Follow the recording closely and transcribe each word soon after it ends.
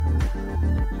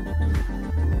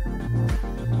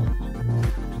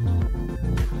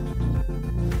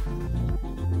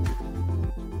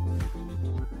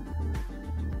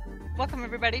Welcome,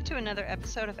 everybody, to another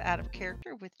episode of Out of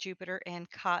Character with Jupiter and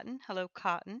Cotton. Hello,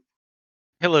 Cotton.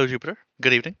 Hello, Jupiter.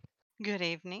 Good evening. Good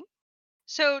evening.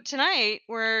 So, tonight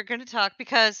we're going to talk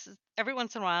because every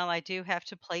once in a while I do have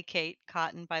to placate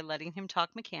Cotton by letting him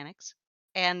talk mechanics.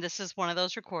 And this is one of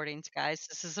those recordings, guys.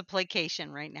 This is a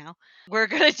placation right now. We're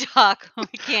going to talk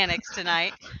mechanics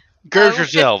tonight. Gird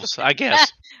yourselves, I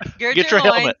guess. Gird Get your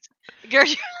your loins. helmet. Gird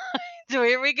your loins. So,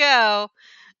 here we go.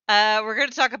 We're going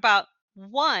to talk about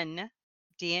one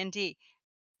D&D.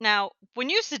 Now, when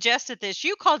you suggested this,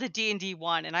 you called it D&D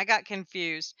 1, and I got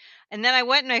confused. And then I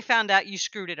went and I found out you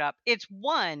screwed it up. It's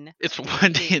one. It's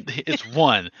one D&D. It's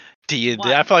one D&D. One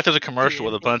I feel like there's a commercial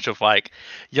with a D&D. bunch of like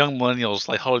young millennials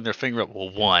like holding their finger up. Well,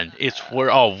 one. We're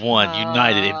all one,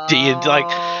 united in D&D. Like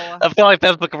I feel like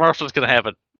that's the commercial that's gonna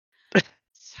happen.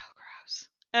 So gross.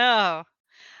 Oh.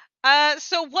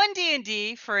 So one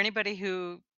D&D, for anybody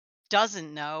who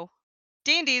doesn't know,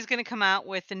 D&D is going to come out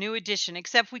with a new edition,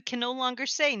 except we can no longer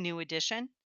say new edition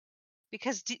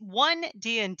because one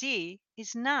D&D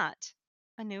is not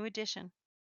a new edition.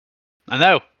 I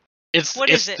know.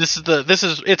 What is it? It's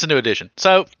a new edition.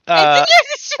 So It's a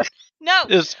new edition. No,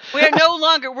 it's, we're no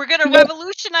longer. We're going to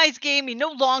revolutionize gaming.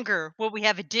 No longer will we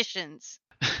have editions.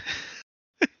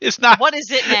 it's not. What is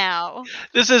it now?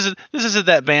 This isn't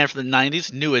that band from the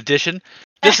 '90s. New edition.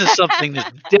 This is something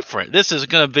that's different. This is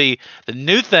going to be the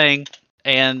new thing.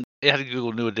 And you have to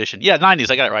Google new edition. Yeah, '90s.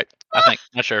 I got it right. I think.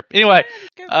 Not sure. Anyway,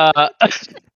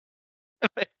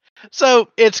 so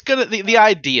it's gonna the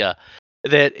idea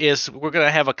that is we're gonna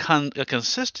have a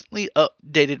consistently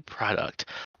updated product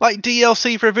like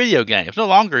DLC for video games. No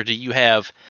longer do you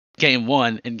have game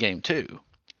 1 and game 2.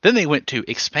 Then they went to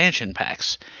expansion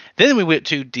packs. Then we went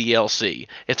to DLC.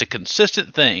 It's a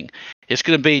consistent thing. It's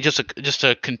going to be just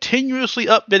a continuously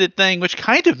updated thing, which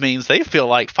kind of means they feel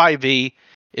like 5e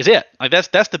is it. Like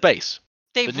that's the base.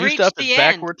 They've the new reached stuff the is end.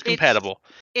 backwards compatible.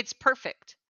 It's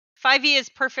perfect. 5e is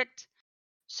perfect.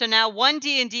 So now one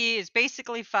D&D is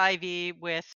basically 5e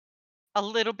with a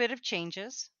little bit of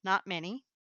changes, not many.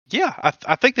 Yeah,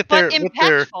 I think that they're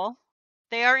impactful.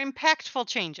 They are impactful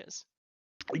changes.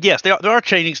 Yes, they are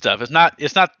changing stuff. It's not.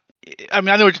 I mean,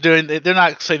 I know what you're doing. They're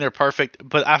not saying they're perfect,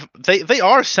 but they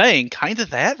are saying kind of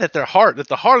that the heart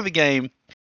of the game,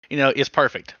 is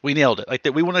perfect. We nailed it. Like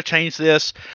that, we want to change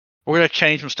this. We're going to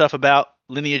change some stuff about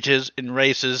lineages and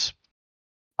races,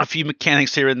 a few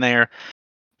mechanics here and there,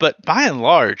 but by and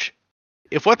large,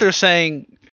 if what they're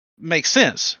saying makes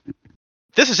sense,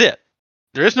 this is it.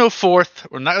 There is no fourth.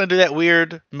 We're not going to do that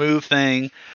weird move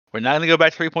thing. We're not going to go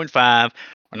back to 3.5.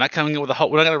 We're not coming up with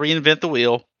we're not going to reinvent the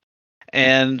wheel.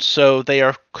 And so they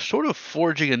are sort of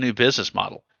forging a new business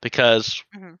model because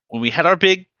when we had our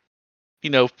big,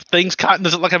 things Cotton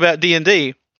doesn't like about D&D,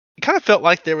 it kind of felt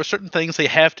like there were certain things they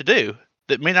have to do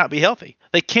that may not be healthy.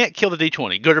 They can't kill the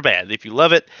D20, good or bad. If you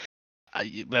love it,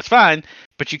 that's fine,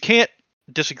 but you can't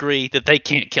disagree that they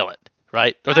can't kill it,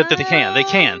 right? Or that they can. They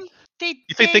can. You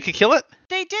think they could kill it?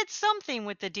 They did something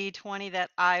with the D20 that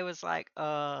I was like,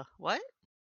 what?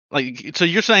 Like, so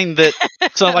you're saying that?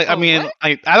 So, like, I mean,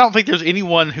 I don't think there's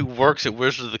anyone who works at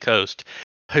Wizards of the Coast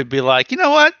who'd be like, you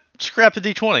know what, scrap the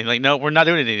D20. Like, no, we're not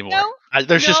doing it anymore.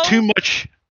 There's just too much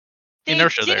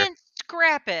inertia there. They didn't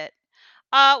scrap it.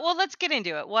 Well, let's get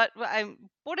into it. What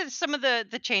are some of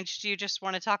the changes? Do you just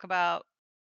want to talk about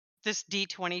this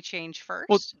D20 change first?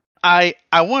 Well, I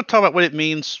want to talk about what it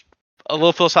means a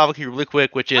little philosophically really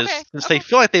quick, which is since they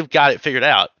feel like they've got it figured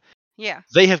out,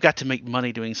 they have got to make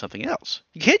money doing something else.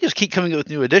 You can't just keep coming up with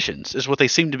new additions, is what they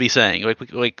seem to be saying.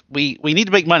 Like we need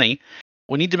to make money.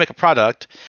 We need to make a product,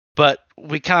 but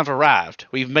we kind of arrived.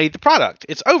 We've made the product.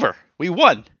 It's over. We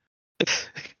won.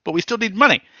 But we still need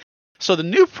money. So the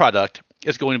new product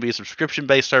is going to be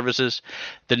subscription-based services,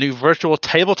 the new virtual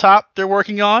tabletop they're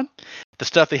working on, the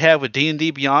stuff they have with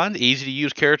D&D Beyond,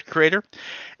 easy-to-use character creator,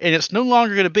 and it's no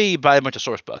longer going to be buy a bunch of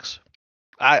source books.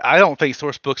 I don't think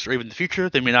source books are even the future.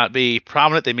 They may not be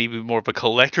prominent. They may be more of a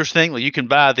collector's thing. Like you can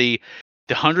buy the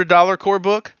 $100 core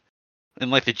book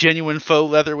and like the genuine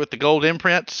faux leather with the gold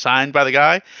imprint signed by the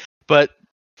guy. But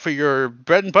for your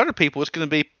bread and butter people, it's going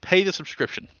to be pay the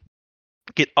subscription.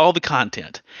 Get all the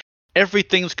content.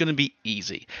 Everything's going to be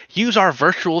easy. Use our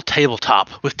virtual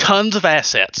tabletop with tons of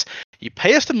assets. You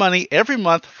pay us the money every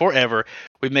month forever.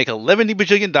 We make $11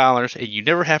 bajillion, and you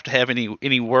never have to have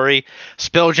any worry.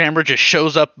 Spelljammer just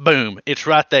shows up, boom, it's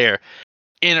right there.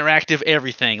 Interactive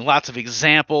everything, lots of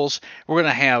examples. We're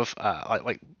going to have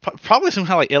probably some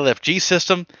kind of like LFG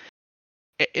system.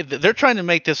 They're trying to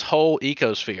make this whole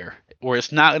ecosphere where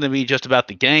it's not going to be just about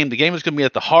the game. The game is going to be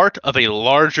at the heart of a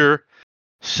larger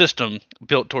system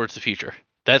built towards the future.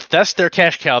 That's their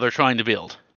cash cow they're trying to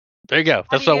build. There you go.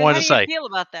 That's what I wanted How to do you say. feel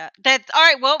about that? That's all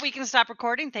right. Well, we can stop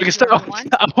recording. We can Thank you, start. everyone.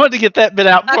 I wanted to get that bit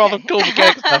out for all the Okay. cool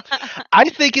mechanical stuff. I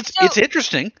think it's So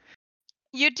interesting.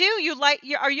 you do you like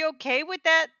you are you okay with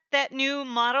that new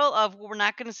model of we're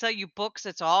not going to sell you books?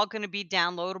 It's all going to be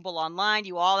downloadable online.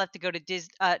 You all have to go to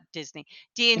Disney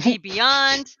D&D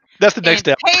Beyond That's the next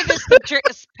and step.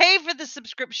 pay for the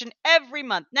subscription every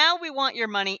month. Now we want your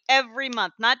money every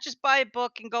month, not just buy a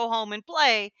book and go home and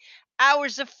play.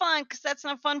 Hours of fun because that's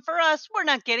not fun for us. We're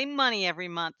not getting money every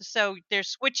month, so they're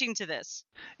switching to this.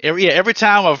 Every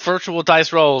time a virtual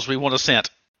dice rolls, we want a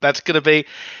cent. That's gonna be.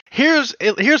 Here's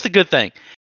the good thing.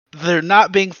 They're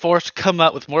not being forced to come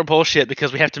up with more bullshit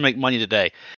because we have to make money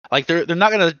today. Like they're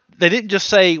not gonna. They didn't just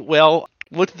say, well,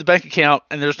 look at the bank account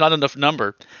and there's not enough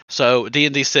number, so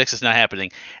D&D 6 is not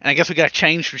happening. And I guess we got to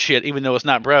change some shit even though it's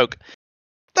not broke.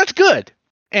 That's good.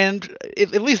 And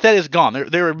at least that is gone.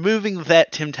 They're removing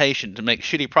that temptation to make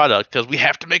shitty product because we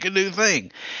have to make a new thing,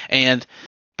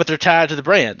 but they're tied to the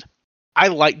brand. I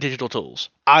like digital tools.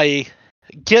 I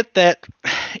get that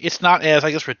it's not as,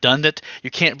 I guess, redundant. You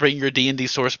can't bring your D&D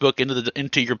source book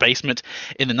into your basement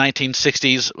in the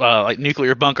 1960s like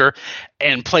nuclear bunker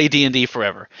and play D&D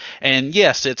forever. And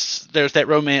yes, there's that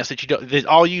romance that you don't. That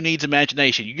all you need is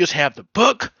imagination. You just have the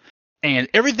book, and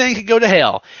everything could go to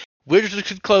hell. Wizards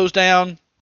could close down.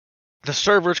 The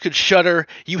servers could shutter.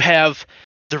 You have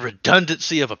the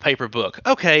redundancy of a paper book.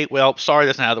 Okay, well, sorry,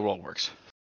 that's not how the world works.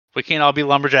 We can't all be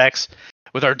lumberjacks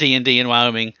with our D&D in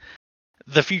Wyoming.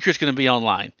 The future is going to be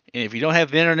online. And if you don't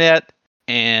have the internet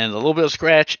and a little bit of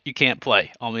scratch, you can't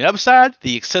play. On the upside,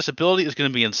 the accessibility is going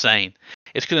to be insane.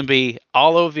 It's going to be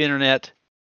all over the internet,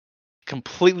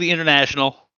 completely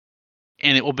international,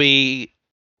 and it will be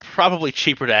probably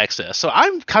cheaper to access. So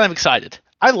I'm kind of excited.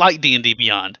 I like D&D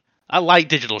Beyond. I like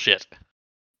digital shit.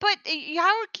 But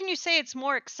how can you say it's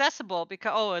more accessible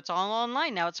because it's all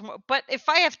online now? It's more. But if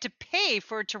I have to pay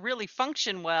for it to really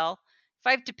function well, if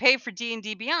I have to pay for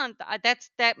D&D Beyond,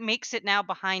 that makes it now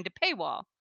behind a paywall.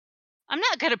 I'm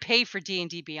not going to pay for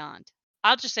D&D Beyond.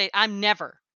 I'll just say I'm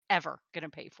never ever going to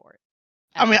pay for it.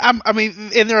 I mean,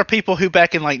 and there are people who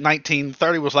back in like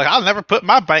 1930 was like, I'll never put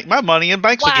my money in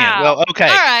banks again. Wow. Well, okay.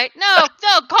 All right. No,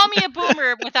 call me a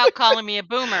boomer without calling me a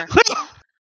boomer.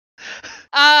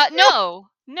 No.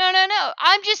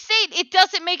 I'm just saying it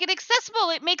doesn't make it accessible.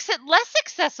 It makes it less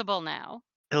accessible now.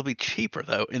 It'll be cheaper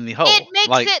though in the whole. It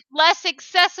makes it less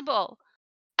accessible.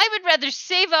 I would rather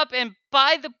save up and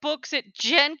buy the books at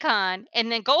Gen Con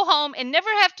and then go home and never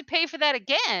have to pay for that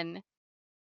again.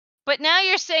 But now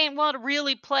you're saying, well, to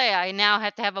really play, I now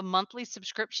have to have a monthly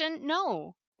subscription?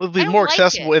 No. It'll be more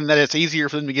accessible in that it's easier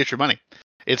for them to get your money.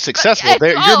 It's accessible.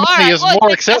 Your money is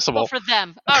more accessible for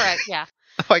them. All right, yeah.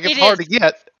 Like it's hard to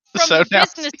get. From the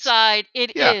business side,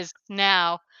 it is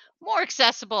now more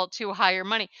accessible to higher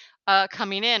money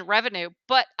coming in revenue.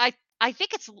 But I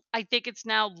think it's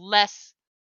now less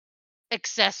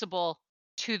accessible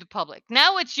to the public.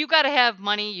 Now it's you got to have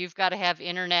money, you've got to have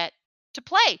internet to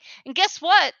play. And guess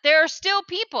what? There are still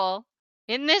people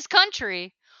in this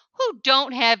country who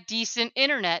don't have decent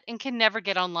internet and can never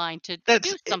get online to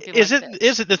do something like this.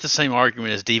 Isn't this the same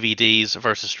argument as DVDs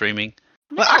versus streaming?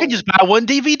 No. I can just buy one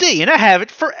DVD and I have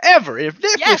it forever. If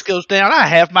Netflix goes down, I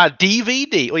have my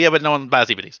DVD. Well, yeah, but no one buys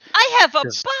DVDs. I have a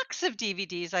box of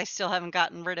DVDs I still haven't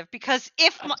gotten rid of because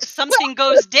if something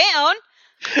goes down,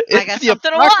 I got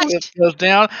something to watch. Goes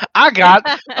down. I got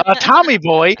Tommy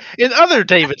Boy and other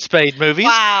David Spade movies.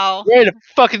 Wow, ready to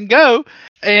fucking go.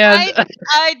 And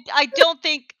I don't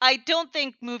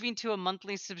think moving to a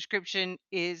monthly subscription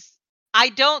is. I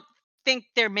don't think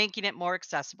they're making it more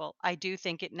accessible. I do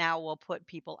think it now will put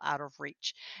people out of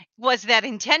reach. Was that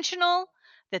intentional?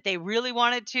 That they really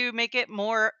wanted to make it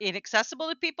more inaccessible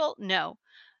to people? No.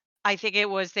 I think it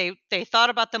was they thought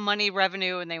about the money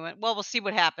revenue and they went, well, we'll see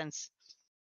what happens.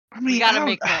 I mean, we gotta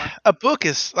make more. A book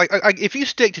is like if you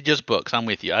stick to just books, I'm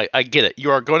with you. I get it.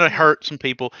 You are going to hurt some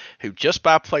people who just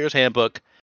buy Player's Handbook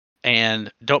and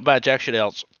don't buy jack shit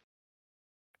else.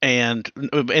 And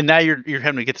now you're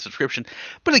having to get the subscription.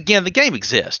 But again, the game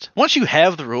exists. Once you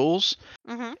have the rules,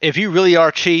 if you really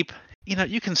are cheap,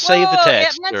 you can save the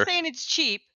text. I'm not saying it's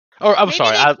cheap. Or I'm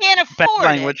sorry, I can't afford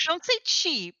it. Don't say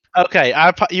cheap. Okay,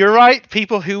 you're right.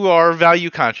 People who are value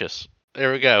conscious.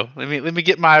 There we go. Let me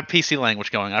get my PC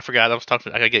language going. I forgot I was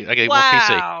talking. I gotta get more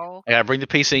PC. I gotta bring the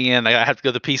PC in. I have to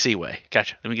go the PC way.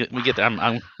 Gotcha. Let me get that.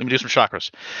 Let me do some chakras.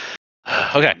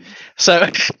 Okay, so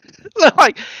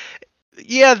like,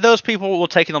 yeah, those people will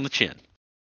take it on the chin.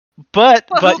 But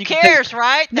who cares,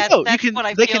 right? That's what I feel you're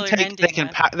ending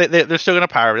with. They're still gonna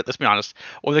pirate it. Let's be honest.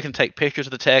 Or they can take pictures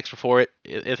of the text before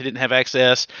if they didn't have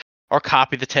access, or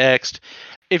copy the text.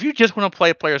 if you just want to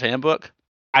play Player's Handbook,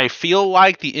 I feel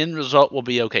like the end result will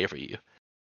be okay for you.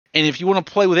 And if you want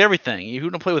to play with everything, if you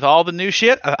want to play with all the new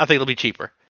shit, I think it'll be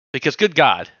cheaper. Because good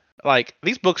God, like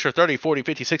these books are 30, 40,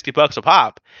 50, 60 bucks a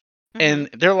pop. And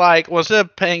they're like, well, instead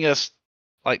of paying us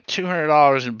like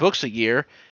 $200 in books a year,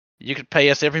 you could pay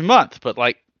us every month, but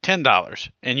like $10.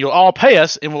 And you'll all pay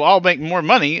us and we'll all make more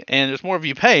money and there's more of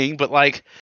you paying, but like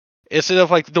instead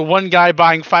of like the one guy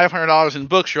buying $500 in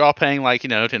books, you're all paying like,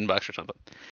 $10 or something.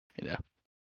 No.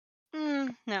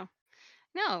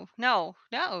 No, no,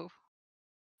 no.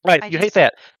 Right, you hate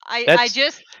that. That's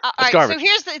all right, garbage.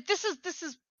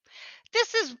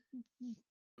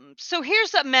 so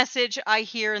here's a message I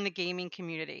hear in the gaming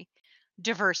community.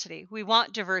 Diversity. We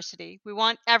want diversity. We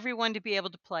want everyone to be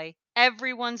able to play.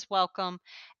 Everyone's welcome.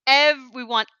 We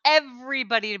want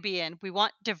everybody to be in. We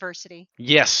want diversity.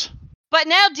 Yes. But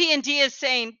now D&D is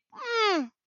saying,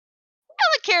 I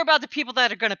only care about the people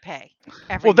that are going to pay.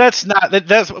 Well, that's not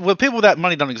that's well. People with that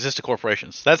money don't exist to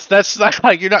corporations. That's not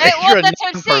like you're not. You're a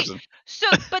non person. So,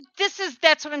 but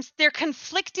that's what they're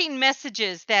conflicting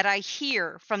messages that I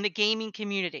hear from the gaming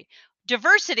community.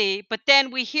 Diversity, but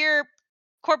then we hear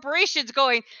corporations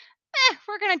going,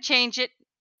 we're going to change it.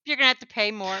 You're going to have to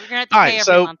pay more. You're going to have to pay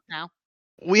every month now.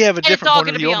 We have a different point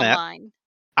of view on that.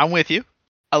 I'm with you.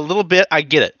 A little bit, I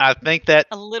get it. I think that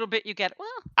a little bit you get it. Well,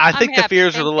 I think the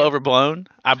fears are a little overblown.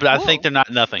 But I think they're not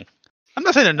nothing. I'm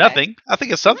not saying they're nothing. I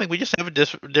think it's something. We just have a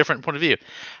different point of view.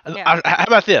 How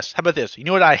about this? You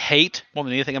know what I hate more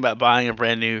than anything about buying a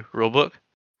brand new rulebook?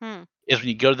 Is when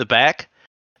you go to the back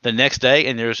the next day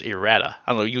and there's errata.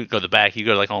 I don't know. You go to the back. You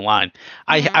go like online.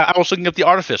 I was looking up the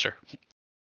Artificer.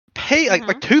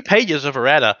 Like 2 pages of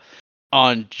errata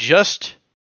on just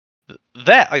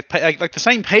that, like the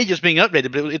same page is being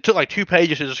updated, but it took like 2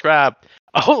 pages to describe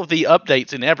all of the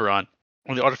updates in Eberron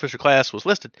when the Artificer class was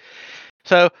listed.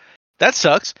 So that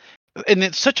sucks, and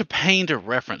it's such a pain to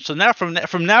reference. So now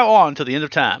from now on to the end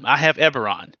of time, I have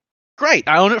Eberron. Great,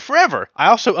 I own it forever. I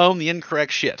also own the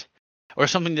incorrect shit, or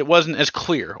something that wasn't as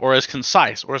clear, or as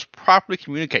concise, or as properly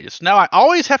communicated. So now I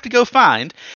always have to go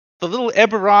find the little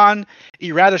Eberron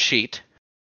errata sheet.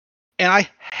 And I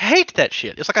hate that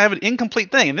shit. It's like I have an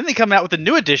incomplete thing. And then they come out with a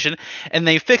new edition and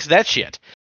they fix that shit.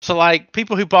 So like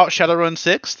people who bought Shadowrun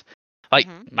 6th, like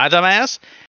my dumbass,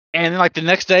 and then like the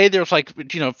next day there was like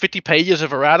 50 pages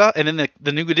of errata, and then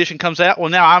the new edition comes out.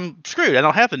 Well, now I'm screwed. I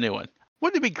don't have the new one.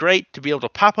 Wouldn't it be great to be able to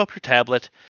pop up your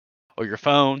tablet or your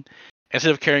phone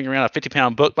instead of carrying around a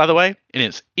 50-pound book, by the way, and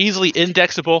it's easily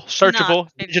indexable, searchable,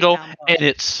 digital, and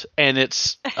it's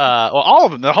well, all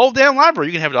of them, the whole damn library.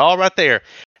 You can have it all right there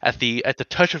at the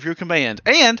touch of your command,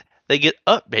 and they get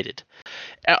updated.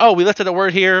 Oh, we left out a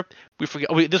word here. We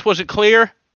forgot. This wasn't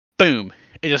clear. Boom!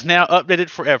 It is now updated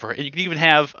forever, and you can even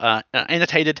have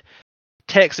annotated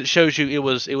text that shows you it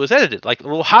was edited, like a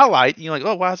little highlight. You're like,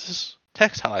 oh, why is this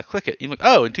text highlight? Click it. You're like,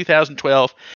 oh, in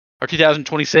 2012 or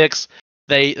 2026,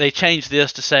 they changed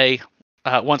this to say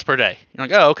once per day. You're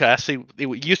like, oh, okay, I see.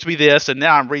 It used to be this, and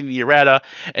now I'm reading the errata,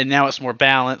 and now it's more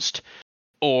balanced.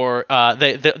 Or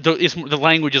the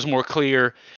language is more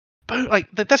clear, but like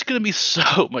that's going to be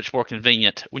so much more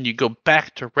convenient when you go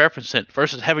back to reference it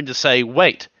versus having to say,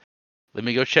 wait, let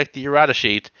me go check the errata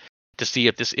sheet to see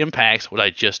if this impacts what I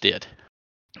just did.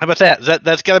 How about that?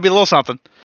 That's got to be a little something.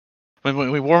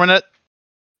 When we warming it,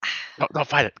 don't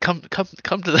fight it. Come to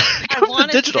the I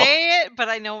want to say it, but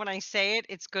I know when I say it,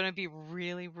 it's going to be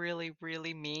really, really,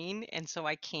 really mean, and so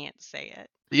I can't say it.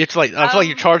 It's like I feel like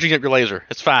you're charging up your laser.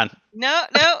 It's fine. No,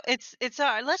 it's all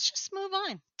right. Let's just move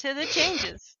on to the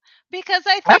changes because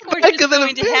I think we're just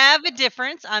going to have a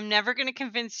difference. I'm never going to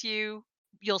convince you.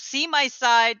 You'll see my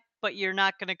side, but you're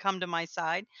not going to come to my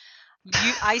side.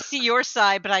 I see your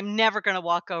side, but I'm never going to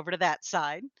walk over to that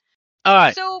side. All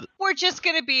right. So we're just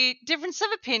going to be difference of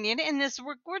opinion, and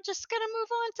we're just going to move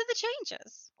on to the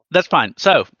changes. That's fine.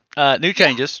 So new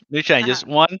changes.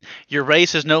 One, your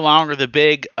race is no longer the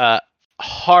big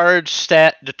hard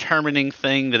stat determining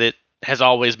thing that it has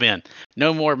always been.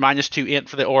 No more -2 int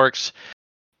for the orcs,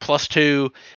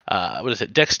 +2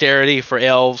 dexterity for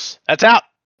elves. That's out.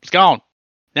 It's gone.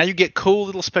 Now you get cool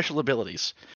little special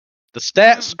abilities. The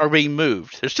stats are being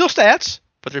moved. They're still stats,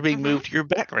 but they're being moved to your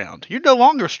background. You're no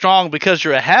longer strong because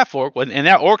you're a half orc, and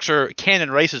now orcs are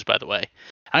canon races, by the way.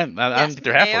 I don't think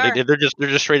they're half orc. They're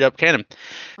just straight up canon.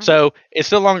 So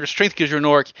it's no longer strength because you're an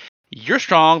orc. You're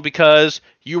strong because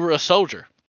you were a soldier.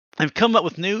 I've come up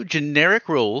with new generic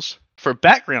rules for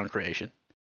background creation.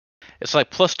 It's like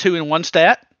 +2 in one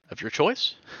stat of your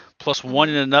choice, +1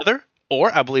 in another,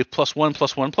 or I believe +1,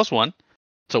 +1, +1.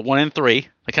 So 1 in 3,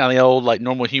 the kind of the old like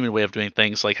normal human way of doing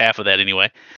things, like half of that anyway.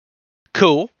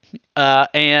 Cool.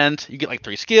 and you get like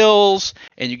 3 skills,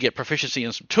 and you get proficiency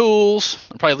in some tools.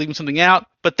 I'm probably leaving something out,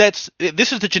 but this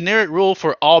is the generic rule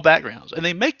for all backgrounds. And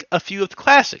they make a few of the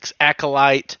classics.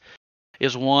 Acolyte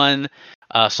is one.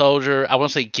 Soldier, I want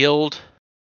to say guild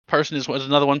person is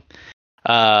another one.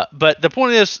 But the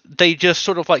point is, they just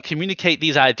sort of like communicate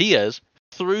these ideas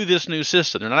through this new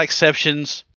system. They're not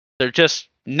exceptions. They're just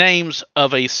names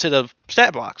of a set of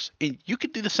stat blocks. And you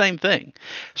can do the same thing.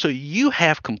 So you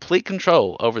have complete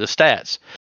control over the stats,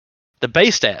 the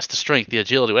base stats, the strength, the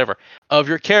agility, whatever, of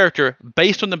your character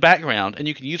based on the background. And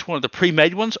you can use one of the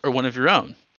pre-made ones or one of your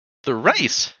own. The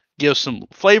race gives some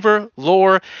flavor,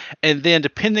 lore, and then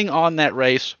depending on that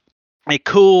race, a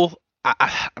cool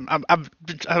I'm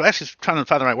actually trying to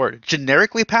find the right word.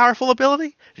 Generically powerful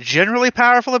ability, generally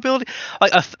powerful ability,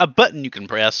 like a button you can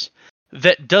press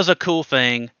that does a cool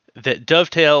thing that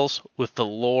dovetails with the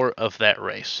lore of that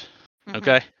race.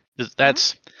 Okay,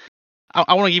 that's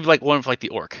I want to give you like one for like the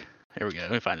orc. Here we go.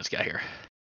 Let me find this guy here.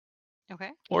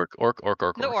 Okay. Orc. The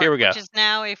orc, Here we go. which is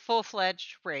now a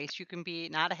full-fledged race. You can be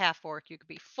not a half orc. You could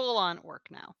be full-on orc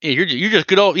now. Yeah, you're just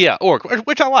good old orc,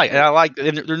 which I like. And I like.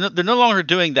 And they're no longer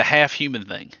doing the half human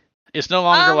thing. It's no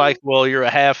longer like, well, you're a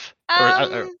half or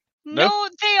no. No,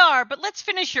 they are. But let's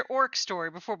finish your orc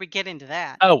story before we get into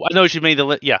that. Oh, I know what you mean.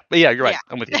 Yeah, but yeah, you're right.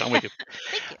 I'm with you. Thank you.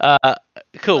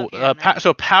 Cool.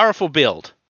 So powerful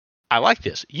build. I like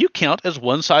this. You count as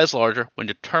one size larger when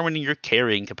determining your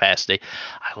carrying capacity.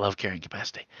 I love carrying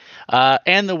capacity.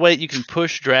 And the weight you can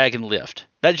push, drag, and lift.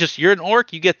 That's just, you're an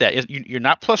orc, you get that. You're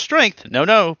not plus strength.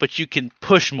 No, but you can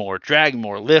push more, drag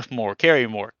more, lift more, carry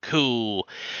more. Cool.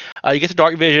 You get the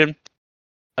dark vision,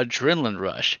 adrenaline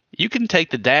rush. You can take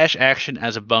the dash action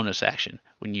as a bonus action.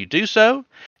 When you do so,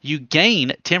 you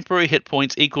gain temporary hit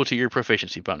points equal to your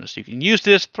proficiency bonus. You can use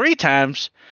this 3 times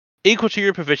equal to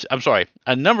your proficiency. I'm sorry,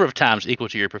 a number of times equal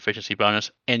to your proficiency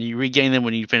bonus, and you regain them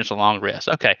when you finish a long rest.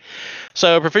 Okay,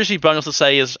 so proficiency bonus, let's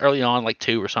say, is early on, like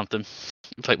 2 or something.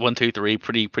 It's like 1, 2, 3,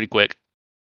 pretty quick.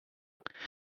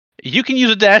 You can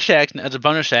use a dash action as a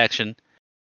bonus action,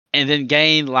 and then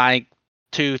gain like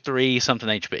 2, 3 something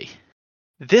HP.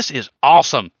 This is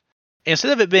awesome.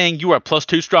 Instead of it being you are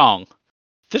 +2 strong,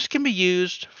 this can be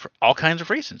used for all kinds of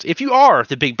reasons. If you are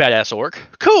the big badass orc,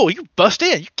 cool, you bust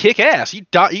in, you kick ass, you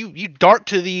dart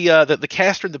to the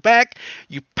caster in the back,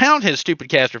 you pound his stupid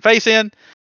caster face in,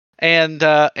 and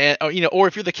or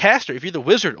if you're the caster, if you're the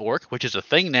wizard orc, which is a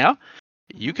thing now,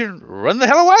 you can run the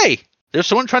hell away. There's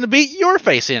someone trying to beat your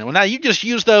face in. Well, now you just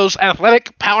use those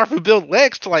athletic, powerful built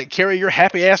legs to like carry your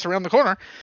happy ass around the corner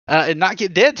and not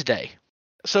get dead today.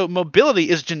 So mobility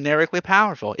is generically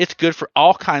powerful. It's good for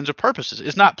all kinds of purposes.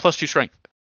 It's not +2 strength.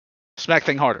 Smack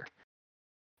thing harder.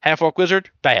 Half orc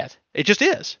wizard, bad. It just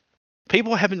is.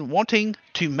 People have been wanting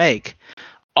to make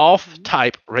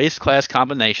off-type race class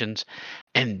combinations,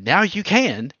 and now you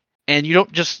can. And you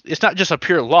don't just, it's not just a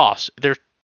pure loss. They're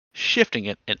shifting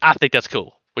it, and I think that's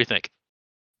cool. What do you think?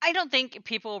 I don't think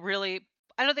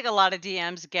a lot of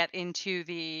DMs get into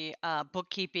the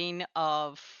bookkeeping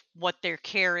of what they're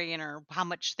carrying or how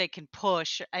much they can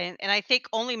push, and I think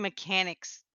only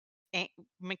mechanics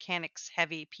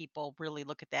heavy people really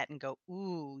look at that and go,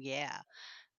 "Ooh, yeah."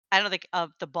 I don't think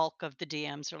of the bulk of the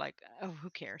DMs are like, "Oh, who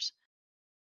cares?"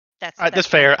 That's more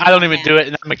fair. I don't even do it,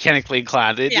 and I'm mechanically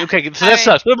inclined. Yeah. Okay, so that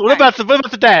sucks. What about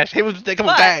the dash? Come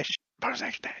on, dash. Bonus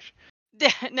action dash.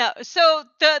 No, so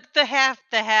the half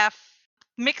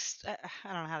mixed. I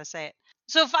don't know how to say it.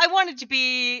 So if I wanted to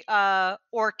be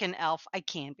orc and elf, I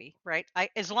can be, right.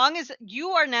 As long as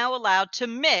you are now allowed to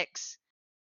mix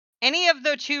any of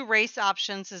the 2 race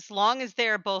options, as long as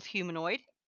they're both humanoid,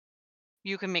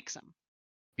 you can mix them.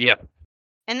 Yeah,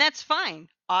 and that's fine.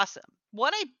 Awesome.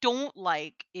 What I don't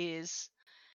like is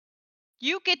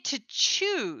you get to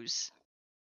choose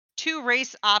 2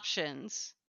 race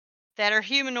options that are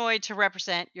humanoid to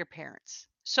represent your parents.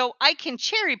 So I can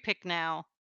cherry pick now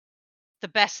the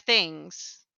best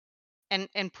things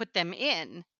and put them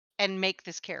in and make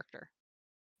this character.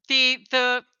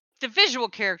 The visual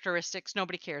characteristics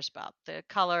nobody cares about. The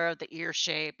color, the ear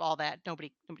shape, all that.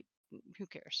 Nobody who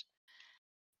cares.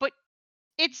 But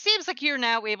it seems like you're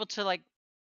now able to like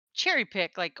cherry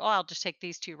pick, like, oh, I'll just take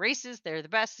these 2 races. They're the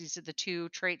best. These are the 2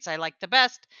 traits I like the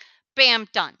best. Bam,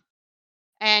 done.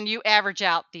 And you average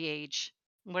out the age,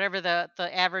 whatever the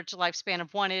average lifespan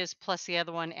of one is, plus the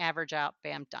other one, average out,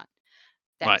 bam, done.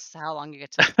 That's how long you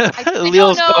get to live. I don't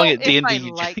know if I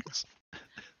like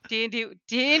D&D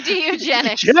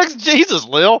eugenics. Jesus,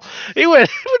 Lil. He went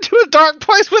to a dark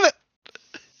place with it.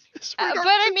 But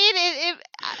I mean,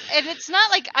 and it's not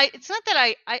like it's not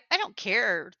that I don't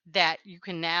care that you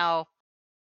can now,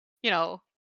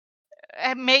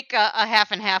 make a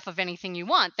half and half of anything you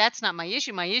want. That's not my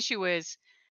issue. My issue is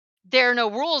there are no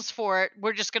rules for it.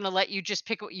 We're just going to let you just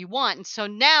pick what you want. And so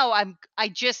now I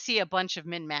just see a bunch of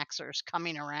min-maxers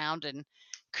coming around and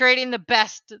creating the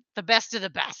best of the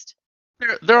best.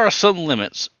 There are some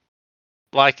limits.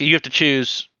 Like you have to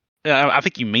choose. I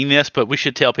think you mean this, but we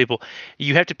should tell people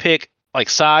you have to pick. Like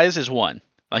size is one.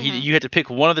 Like you have to pick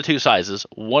one of the two sizes,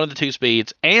 one of the two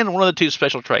speeds, and one of the two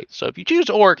special traits. So if you choose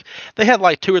Orc, they had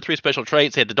like 2 or 3 special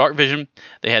traits. They had the dark vision,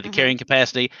 they had the carrying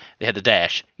capacity, they had the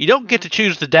dash. You don't get to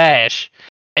choose the dash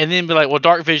and then be like, well,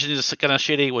 dark vision is kind of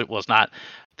shitty. Well, it's not.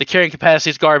 The carrying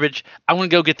capacity is garbage. I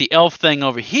want to go get the elf thing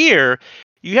over here.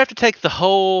 You have to take the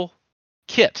whole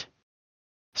kit.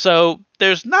 So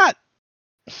there's not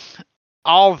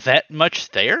all that much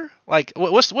there. Like,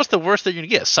 what's the worst that you're gonna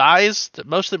get? Size.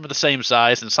 Most of them are the same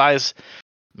size, and size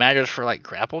matters for like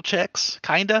grapple checks,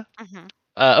 kinda.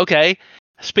 Okay.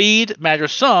 Speed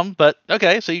matters some, but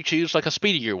okay. So you choose like a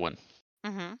speedier one.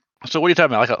 So what are you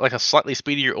talking about? Like a slightly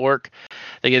speedier orc?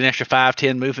 They get an extra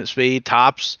 5-10 movement speed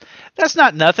tops. That's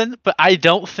not nothing, but I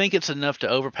don't think it's enough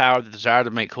to overpower the desire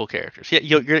to make cool characters. Yeah,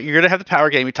 you're gonna have the power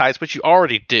gaming types, but you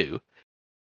already do.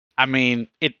 I mean,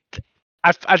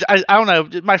 I don't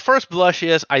know. My first blush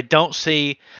is I don't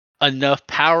see enough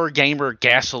power gamer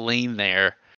gasoline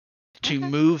there to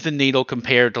move the needle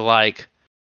compared to like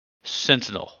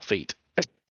Sentinel feat.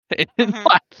 and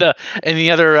like the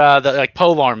other the like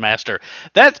Polearm Master.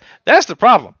 That's the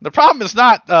problem. The problem is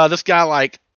not this guy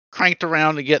like cranked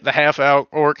around to get the half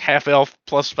orc, half elf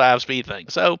plus 5 speed thing.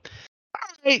 So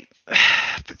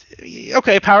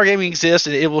okay, power gaming exists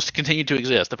and it will continue to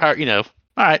exist. The power,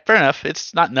 all right, fair enough.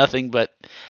 It's not nothing, but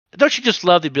don't you just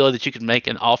love the ability that you can make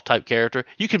an off-type character?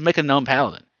 You can make a gnome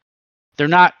paladin. They're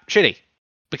not shitty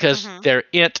because their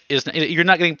int is. You're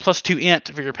not getting +2 int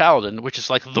for your paladin, which is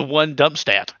like the one dump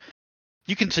stat.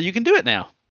 You can do it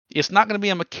now. It's not going to be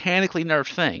a mechanically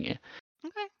nerfed thing.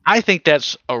 Okay. I think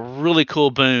that's a really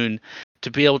cool boon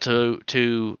to be able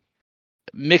to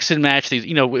mix and match these.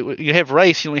 You have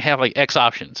race, you only have like X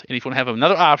options, and if you want to have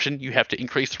another option, you have to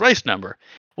increase the race number.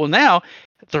 Well, now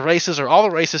the races are all the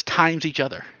races times each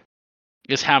other.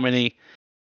 Is how many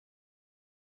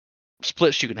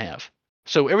splits you can have.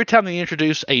 So every time they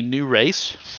introduce a new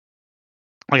race,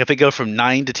 like if they go from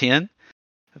 9 to 10,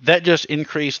 that just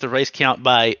increased the race count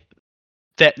by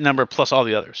that number plus all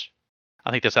the others.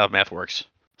 I think that's how math works.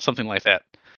 Something like that.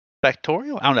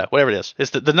 Factorial? I don't know. Whatever it is.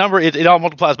 It's the number, it all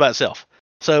multiplies by itself.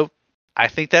 So I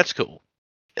think that's cool.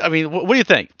 I mean, what do you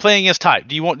think? Playing as type,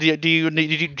 do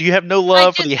you have no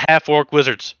love for the half orc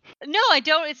wizards? No, I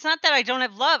don't. It's not that I don't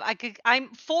have love. I'm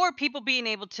for people being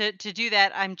able to do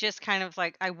that. I'm just kind of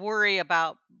like I worry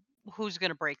about who's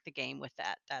going to break the game with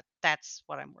that. That's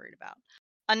what I'm worried about.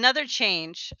 Another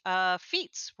change,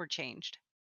 feats were changed.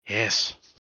 Yes.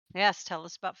 Yes, tell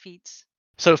us about feats.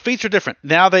 So feats are different.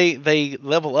 Now they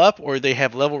level up or they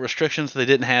have level restrictions they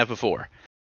didn't have before.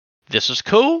 This is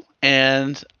cool,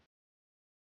 and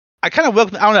I kind of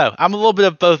welcome. I don't know. I'm a little bit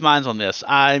of both minds on this.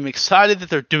 I'm excited that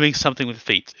they're doing something with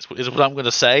feats. Is what I'm going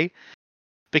to say,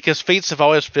 because feats have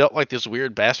always felt like this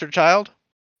weird bastard child,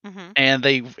 and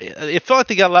it felt like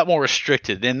they got a lot more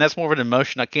restricted. And that's more of an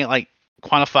emotion. I can't like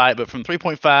quantify it, but from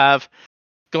 3.5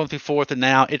 going through 4th and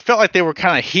now, it felt like they were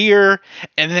kind of here,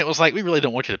 and then it was like we really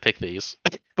don't want you to pick these,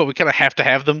 but we kind of have to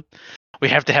have them. We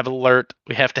have to have alert.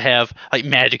 We have to have like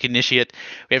magic initiate.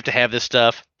 We have to have this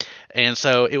stuff. And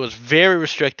so it was very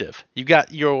restrictive. You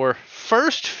got your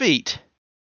first feat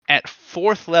at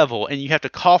 4th level, and you have to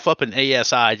cough up an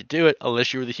ASI to do it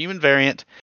unless you were the human variant,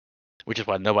 which is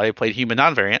why nobody played human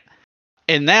non-variant.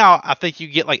 And now I think you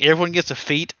get like everyone gets a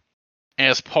feat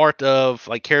as part of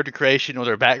like character creation or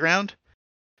their background.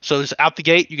 So just out the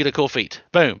gate, you get a cool feat.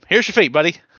 Boom. Here's your feat,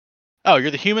 buddy. Oh,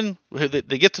 you're the human that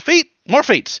gets a feat? More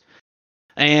feats.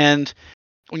 And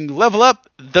when you level up,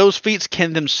 those feats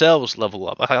can themselves level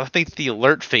up. I think the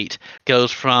alert feat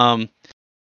goes from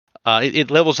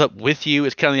it levels up with you.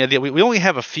 It's kind of the idea. We only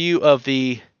have a few of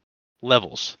the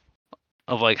levels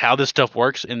of like how this stuff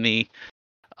works in the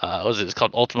what is it? It's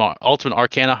called Ultimate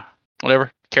Arcana,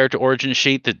 whatever character origin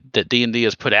sheet that D&D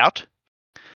has put out.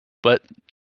 But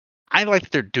I like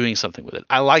that they're doing something with it.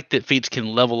 I like that feats can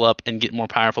level up and get more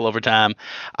powerful over time.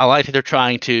 I like that they're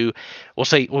trying to,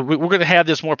 we're going to have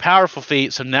this more powerful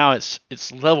feat, so now it's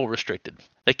level restricted.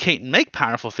 They can't make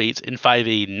powerful feats in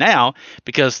 5e now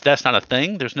because that's not a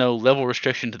thing. There's no level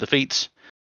restriction to the feats.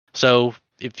 So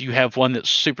if you have one that's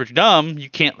super dumb, you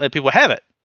can't let people have it.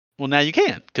 Well, now you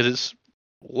can because it's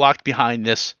locked behind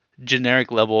this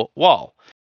generic level wall.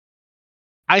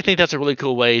 I think that's a really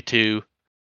cool way to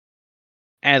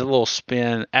add a little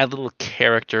spin, add a little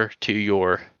character to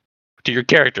your to your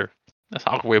character. That's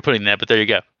an awkward way of putting that, but there you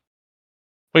go.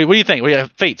 What do you think? We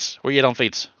have feats. Where you at on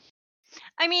feats?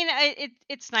 I mean,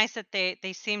 it's nice that they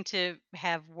seem to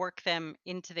have worked them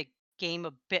into the game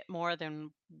a bit more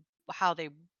than how they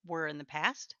were in the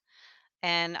past.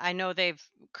 And I know they've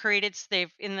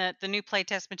in the new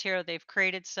playtest material, they've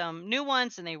created some new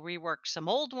ones and they reworked some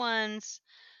old ones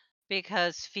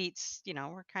because feats,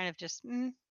 were kind of just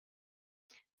mm.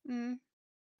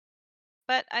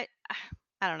 But I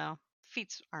don't know.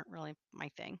 Feats aren't really my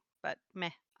thing, but meh.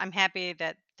 I'm happy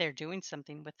that they're doing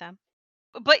something with them.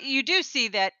 But you do see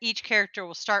that each character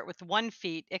will start with one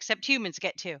feat, except humans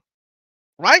get two.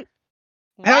 Right?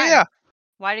 Hell Why? yeah.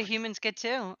 Why do humans get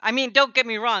two? I mean, don't get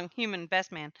me wrong, human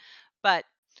best man, but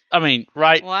I mean,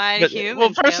 right? why do But well,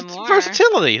 humans get more?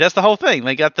 versatility. That's the whole thing.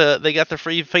 They got the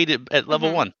free feat at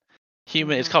level Mhm. 1.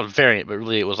 Human. It's Mhm. called variant, but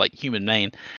really it was like human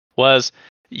main. Was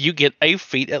you get a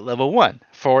feat at level 1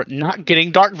 for not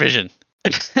getting dark vision,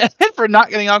 and for not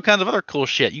getting all kinds of other cool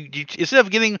shit. You instead of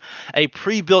getting a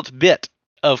pre-built bit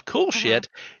of cool Mhm. shit,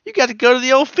 you got to go to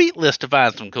the old feat list to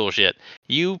find some cool shit.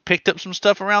 You picked up some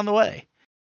stuff around the way,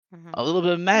 Mhm. a little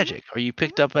bit of Mhm. magic, or you Mhm.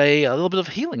 picked up a little bit of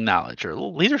healing knowledge, or a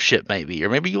little leadership maybe, or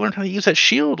maybe you learned how to use that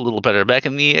shield a little better back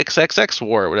in the XXX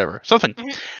war or whatever. Something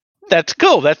Mhm. that's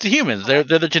cool. That's the humans. Triple They're X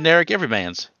they're the war? generic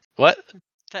everymans. What?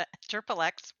 The Triple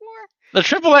X war? The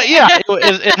Triple A, yeah,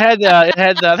 it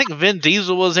had I think Vin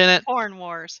Diesel was in it, Porn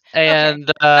wars. Okay.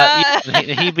 and yeah, Uh,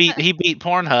 he beat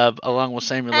Pornhub along with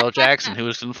Samuel L. Jackson, who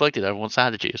was conflicted over one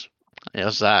side to choose.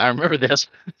 Yes, I remember this.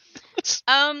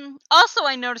 Also,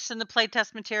 I noticed in the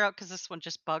playtest material, because this one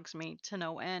just bugs me to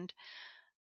no end,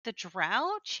 the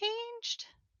drow changed.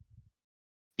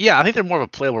 Yeah, I think they're more of a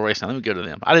playable race now. Let me go to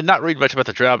them. I did not read much about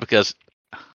the Drow because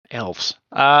elves.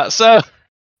 So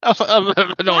no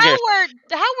one cares.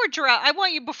 How were drow? I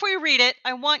want you, before you read it,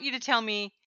 I want you to tell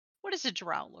me, what does a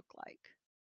drow look like?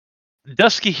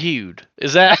 Dusky hued.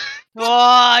 Is that?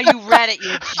 Oh, you read it,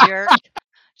 you jerk.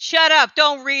 Shut up,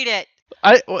 don't read it.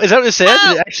 Is that what it said?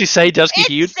 Did it Oh, actually say dusky it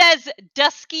hued? says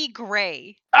dusky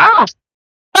gray. Ah,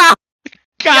 ah,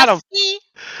 got him. Dusky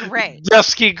gray.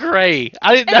 Dusky gray.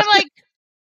 I didn't And know. I'm like,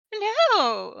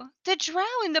 no, the drow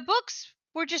in the books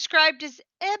were described as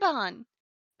ebon.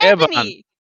 Ebon. Ebony.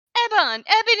 Ebon.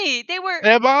 Ebony. They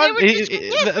Ebon? were just,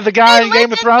 yes, The they guy in Game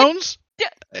lived of in the Thrones?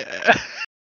 Ebon.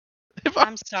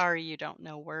 I'm sorry you don't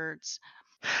know words.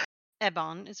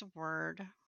 Ebon is a word.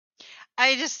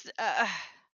 I just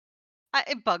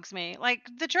it bugs me. Like,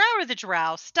 the drow are the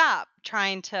drow. Stop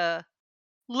trying to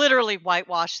literally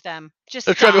whitewash them. Just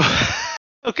They're trying to. stop.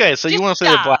 Okay, so you Just want to say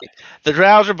they're black. stop. The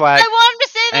Drows are I black, want them to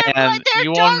say they're black. and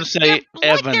you They're want them dark. to They're say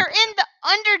like Ebon. they're in the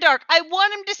Underdark. I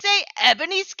want them to say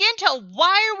ebony skin tone.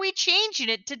 Why are we changing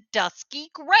it to dusky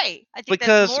gray? I think that's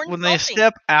Because more when they insulting.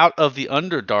 step out of the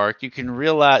Underdark, you can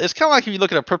realize it's kind of like if you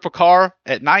look at a purple car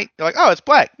at night, you're like, oh, it's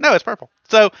black. No, it's purple.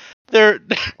 So they're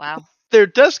Wow. they're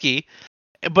dusky,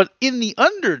 but in the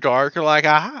Underdark, you're like,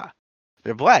 aha,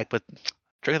 they're black, but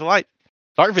trick of the light,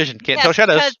 dark vision, can't tell Yes,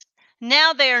 because shadows.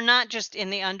 now they are not just in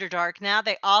the Underdark. Now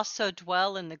they also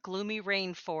dwell in the gloomy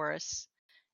rainforests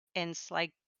and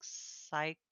cyclopean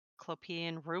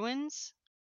ruins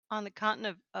on the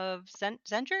continent of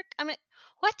Zendrick. I mean,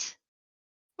 what?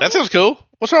 What That do you? sounds cool.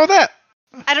 What's wrong with that?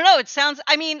 I don't know. It sounds.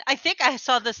 I mean, I think I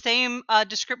saw the same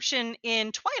description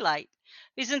in Twilight.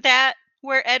 Isn't that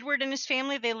where Edward and his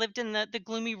family, they lived in the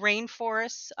gloomy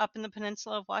rainforests up in the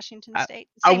peninsula of Washington I, State?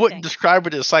 I Same wouldn't thing. describe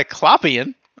it as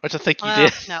cyclopean, which I think you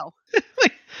did. No.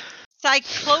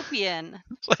 Cyclopean.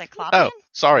 Oh, Cyclopean? I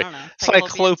sorry, don't know. Cyclopean,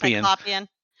 cyclopean. Cyclopean.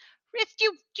 If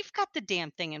you've got the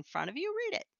damn thing in front of you,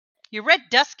 read it. You read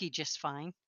Dusky just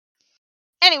fine.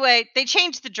 Anyway, they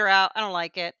changed the drow. I don't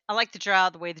like it. I like the drow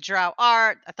the way the drow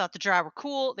are. I thought the drow were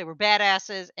cool. They were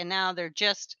badasses, and now they're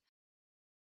just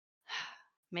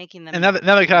making And them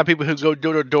now they're kind of people who cringe. go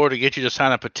door to door to get you to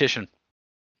sign a petition.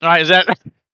 All right, is that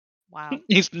Wow.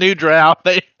 these new drow?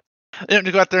 They don't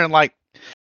go out there and like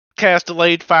cast a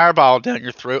delayed fireball down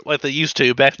your throat like they used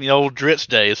to back in the old Dritz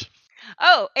days.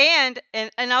 Oh, and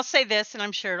I'll say this, and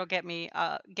I'm sure it'll get me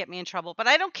in trouble, but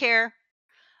I don't care.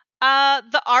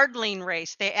 The Ardling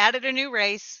race. They added a new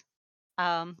race.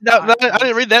 The No, I didn't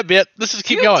Ardlings. read that bit. Let's just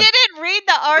keep You going. didn't read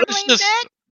the Let's Ardling just.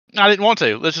 bit? I didn't want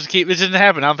to. Let's just keep. It didn't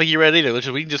happen. I don't think you read either.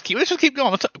 We can just keep. Let's just keep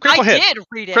going. I Critical hits. did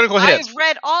read it. Critical hits. I've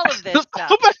read all of this Let's go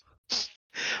stuff. back.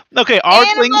 Okay,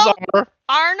 Ardlings Animal are.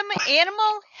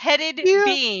 animal-headed Yeah.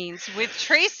 beings with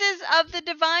traces of the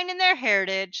divine in their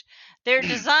heritage. They're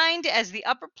designed as the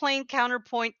upper plane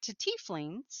counterpoint to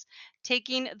tieflings,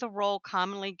 taking the role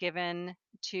commonly given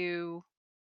to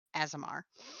Azamar.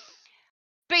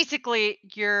 Basically,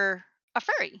 you're a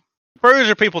furry. Furries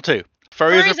are people too.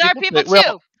 furries are Furries are people people too.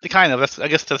 Well, too. kind of. I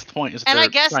guess that's the point. Is that And I they're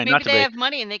guess trying not maybe to they be. have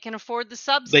money and they can afford the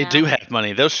subs They do now. have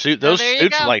money. Those So those there you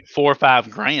suits are go. like 4 or 5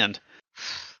 grand.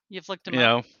 You've looked them You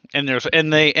up? know,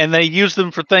 and they use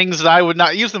them for things that I would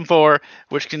not use them for,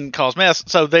 which can cause mess.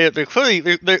 So they're clearly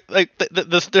they're like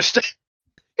they're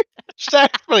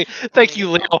actually. Thank Funny you,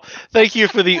 girl. Leo. Thank you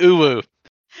for the uwu.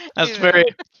 That's Ew. very.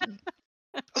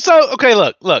 So okay,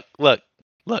 look.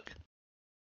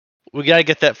 We gotta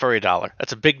get that furry dollar.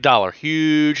 That's a big dollar,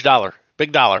 huge dollar,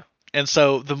 big dollar. And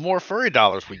so the more furry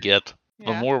dollars we get,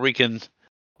 the Yeah. more we can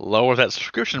lower that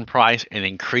subscription price and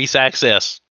increase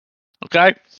access.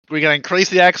 Okay, we gotta increase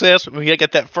the access. We gotta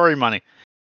get that furry money.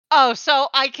 Oh, so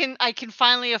I can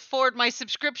finally afford my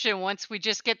subscription once we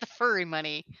just get the furry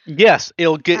money. Yes,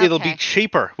 it'll be Okay.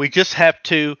 cheaper. We just have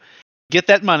to get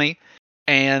that money.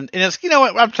 And it's, you know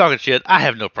what, I'm talking shit. I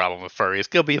have no problem with furries.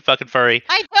 Go be a fucking furry.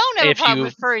 I don't have a If problem you,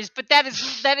 with furries, but that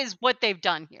is what they've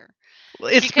done here.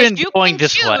 it's Because been you going can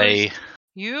this choose way.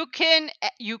 you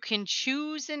can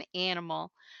choose an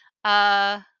animal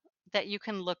uh that you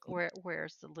can look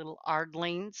where's the little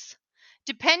ardlings,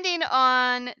 depending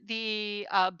on the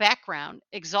background,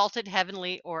 exalted,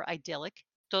 heavenly, or idyllic.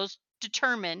 Those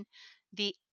determine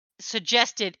the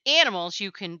suggested animals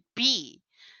you can be.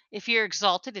 If you're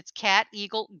exalted, it's cat,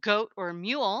 eagle, goat, or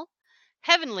mule.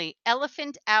 Heavenly: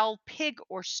 elephant, owl, pig,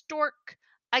 or stork.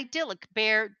 Idyllic: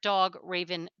 bear, dog,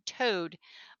 raven, toad.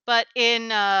 But in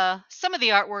some of the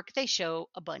artwork, they show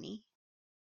a bunny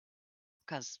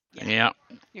because, yeah, Yeah,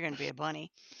 you're gonna be a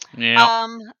bunny. yeah.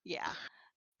 Yeah.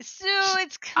 So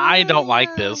it's I don't kind like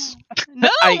of this. no.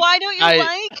 I Why don't you I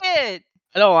like it?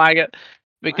 I don't like it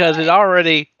because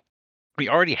What? we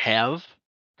already have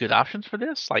good options for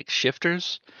this, like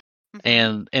shifters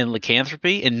Hmm. and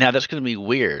lycanthropy, and now that's going to be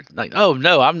weird. Like, oh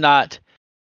no, I'm not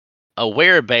a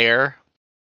werebear.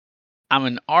 I'm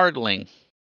an ardling.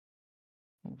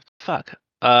 Fuck.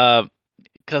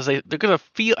 Because they're gonna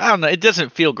feel. I don't know. It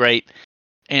doesn't feel great,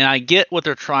 and I get what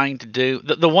they're trying to do.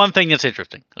 The one thing that's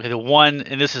interesting. Okay, the one,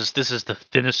 and this is the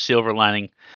thinnest silver lining,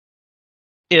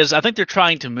 is I think they're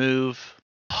trying to move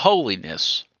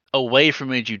holiness away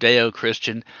from a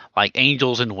Judeo-Christian, like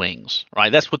angels and wings,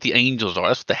 right? That's what the angels are.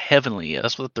 That's what the heavenly is.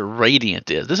 That's what the radiant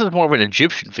is. This is more of an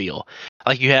Egyptian feel.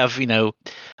 Like you have,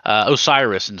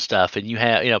 Osiris and stuff, and you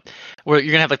have, where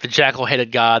you're gonna have like the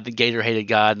jackal-headed god, the gator-headed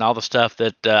god, and all the stuff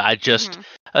that Hmm.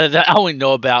 that I only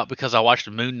know about because I watched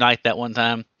Moon Knight that one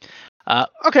time.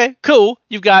 Okay, cool.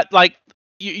 You've got like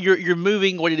you're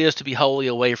moving what it is to be wholly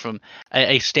away from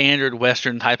a standard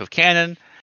Western type of canon.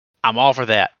 I'm all for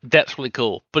that. That's really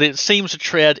cool. But it seems to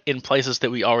tread in places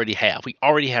that we already have. We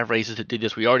already have races that do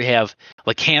this. We already have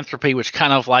lycanthropy, which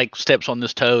kind of like steps on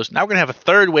this toes. Now we're gonna have a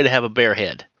third way to have a bear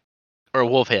head or a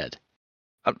wolf head.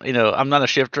 I'm not a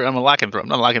shifter. I'm a lycanthrope. I'm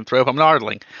not a lycanthrope. I'm an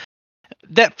ardling.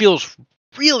 That feels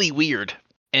really weird.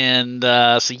 And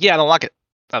so yeah, I don't like it.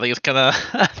 I think it's kind of.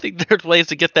 I think there's ways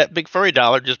to get that big furry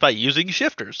dollar just by using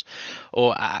shifters,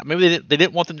 or maybe they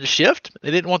didn't want them to shift.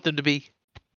 They didn't want them to be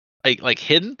like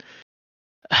hidden.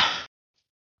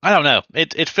 I don't know.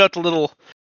 It felt a little.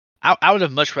 I would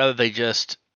have much rather they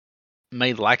just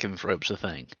made lycanthropes a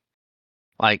thing,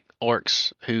 like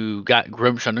orcs who got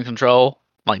grumsh under control,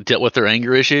 like dealt with their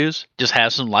anger issues. Just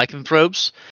have some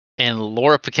lycanthropes and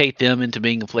lorificate them into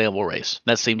being a playable race.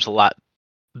 That seems a lot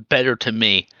better to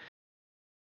me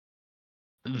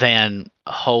than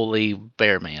Holy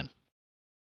Bear Man.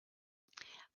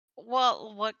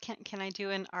 Well, what can I do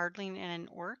an ardling and an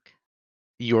orc?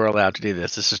 You are allowed to do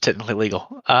this. This is technically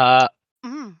legal.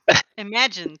 Mm.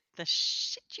 Imagine the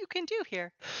shit you can do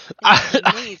here. It's I,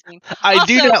 amazing. I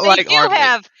do Also, not they like do Ardling.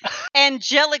 have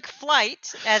angelic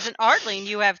flight. As an Ardling,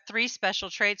 you have three special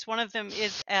traits. One of them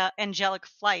is angelic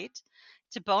flight.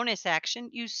 It's a bonus action.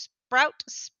 You sprout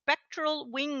spectral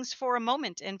wings for a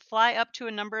moment and fly up to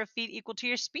a number of feet equal to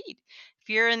your speed. If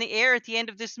you're in the air at the end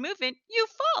of this movement, you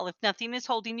fall if nothing is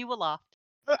holding you aloft.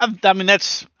 I mean,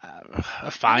 that's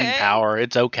a fine Okay. power.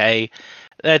 It's okay.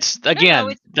 That's No, again.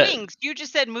 it's wings. You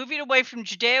just said moving away from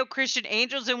Judeo-Christian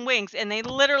angels and wings, and they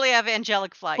literally have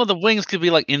angelic Well, flight. the wings could be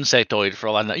like insectoid for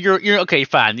all I know. You're okay.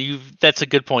 Fine. That's a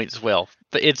good point as well.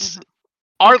 But it's Mhm.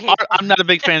 art. Okay, Art I'm fine. not a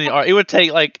big fan of the art. It would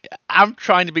take like I'm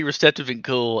trying to be receptive and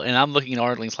cool, and I'm looking at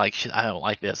Ardlings like shit. I don't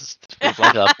like this. This feels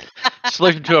like a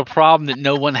solution to a problem that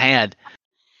no one had,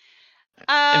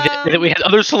 and that we um, had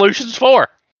other solutions for.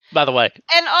 By the way.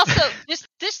 and also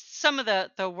this some of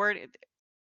the word,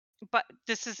 but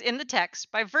this is in the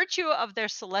text. By virtue of their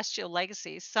celestial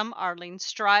legacies, some Arlings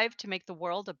strive to make the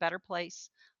world a better place.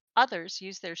 Others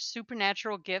use their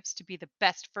supernatural gifts to be the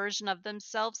best version of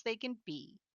themselves they can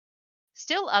be.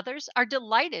 Still others are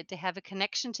delighted to have a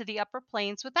connection to the upper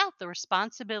planes without the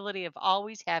responsibility of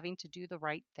always having to do the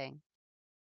right thing.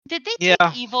 Did they take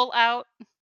Yeah. evil out?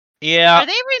 Yeah. Are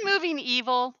they removing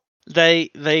evil They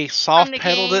from soft the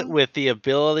pedaled it game? with the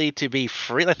ability to be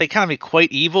free. Like they kind of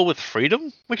equate evil with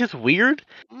freedom, which is weird.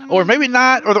 Or maybe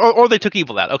not, Mm, or they took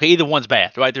evil out. Okay, either one's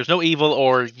bad, right? There's no evil,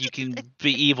 or you can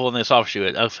be evil and they soft shoe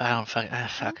it. Oh, fuck.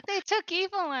 they took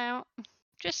evil out.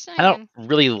 Just I don't saying.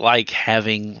 really like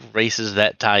having races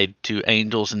that tied to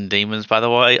angels and demons, by the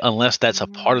way, unless that's a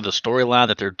part of Mm. the storyline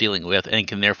that they're dealing with and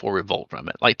can therefore revolt from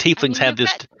it. Like I tieflings mean, have you've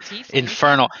this got tieflings, yeah.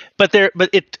 infernal, but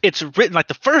it's written like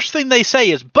the first thing they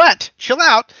say is, "But chill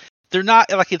out." They're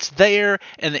not like it's there,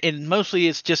 and mostly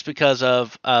it's just because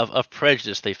of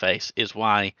prejudice they face is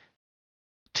why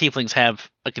tieflings have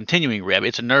a continuing rep.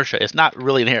 It's inertia. It's not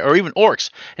really inherent, or even orcs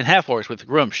and half orcs with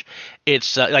Grumsh.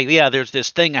 It's like, yeah, there's this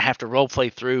thing I have to role play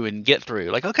through and get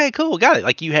through. Like, okay, cool, got it.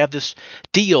 Like you have this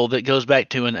deal that goes back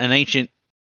to an ancient,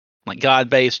 like god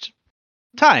based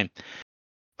time.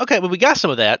 Okay, well we got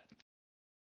some of that,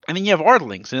 and then you have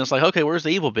Ardlings, and it's like, okay, where's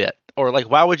the evil bit? Or like,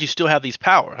 why would you still have these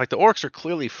powers? Like the orcs are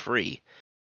clearly free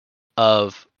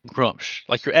of Grumsh.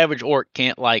 Like your average orc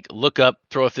can't like look up,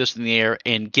 throw a fist in the air,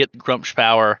 and get Grumsh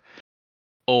power,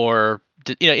 or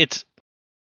it's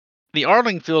the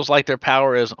Ardling feels like their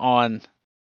power is on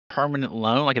permanent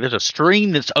loan. Like there's a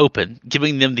stream that's open,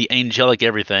 giving them the angelic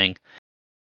everything.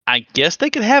 I guess they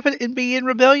could have it and be in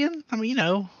rebellion. I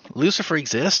mean, Lucifer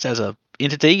exists as a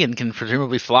entity and can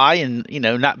presumably fly and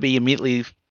not be immediately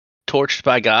torched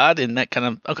by God and that kind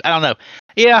of. Okay, I don't know.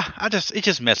 Yeah, it's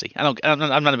just messy. I'm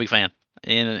not a big fan.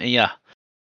 And yeah,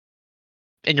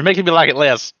 and you're making me like it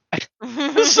less.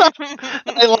 So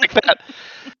I like that.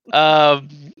 Um,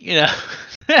 you know,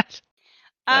 that's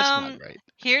not Um, great.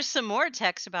 Here's some more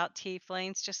text about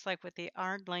tieflings, just like with the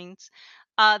Ardlings.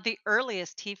 The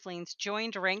earliest tieflings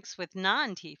joined ranks with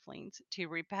non-tieflings to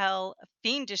repel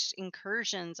fiendish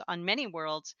incursions on many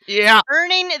worlds, Yeah.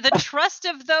 earning the trust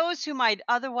of those who might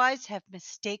otherwise have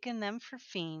mistaken them for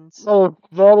fiends. Oh,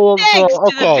 that is Thanks to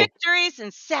the okay. victories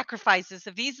and sacrifices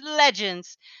of these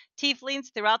legends,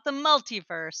 tieflings throughout the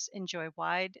multiverse enjoy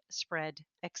widespread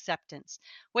acceptance.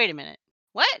 Wait a minute.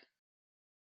 What?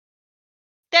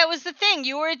 That was the thing.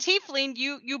 You were a tiefling.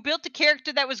 You built a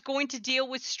character that was going to deal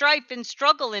with strife and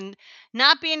struggle and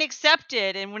not being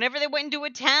accepted. And whenever they went into a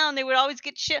town, they would always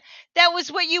get shit. That was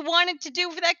what you wanted to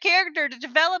do for that character to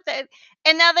develop that.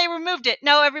 And now they removed it.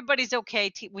 Now everybody's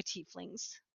okay with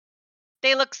tieflings.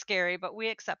 They look scary, but we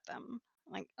accept them.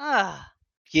 Like, ugh.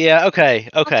 Yeah, okay.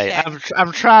 Okay.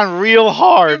 I'm trying real They're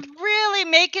hard. really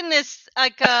making this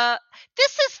like a.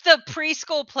 This is the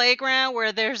preschool playground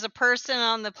where there's a person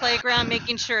on the playground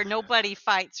making sure nobody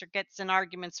fights or gets in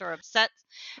arguments or upsets,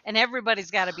 and everybody's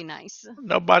got to be nice.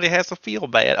 Nobody has to feel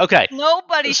bad. Okay,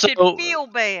 Nobody so should feel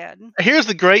bad. here's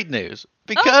the great news.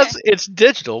 Okay. Because it's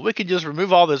digital, we can just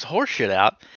remove all this horse shit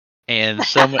out, and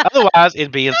otherwise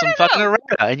it'd be in some No, fucking no, no.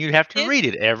 errata, and you'd have to It. read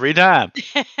it every time.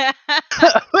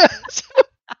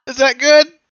 Is that good?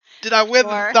 Did I win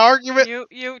Or the argument?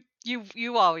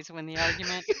 you always win the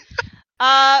argument. So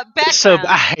I Background.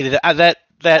 hated it.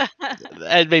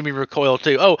 That made me recoil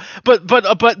too. Oh, but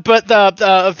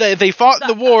they fought in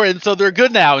the war and so they're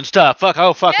good now and stuff. Fuck.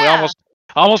 Oh fuck. We Yeah.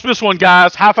 almost missed one,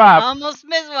 guys. High five. Almost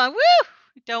missed one. Woo!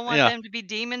 Don't want Yeah. them to be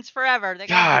demons forever. They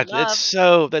gotta be God,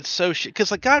 loved. that's so shit.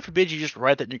 Because like, God forbid you just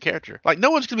write that in your character. Like,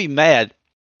 no one's gonna be mad.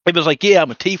 It was like, yeah,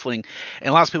 I'm a tiefling,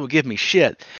 and lots of people give me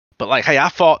shit. But like, hey, I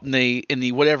fought in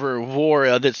the whatever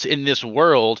war that's in this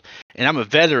world, and I'm a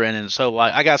veteran, and so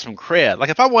like, I got some cred. Like,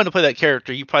 if I wanted to play that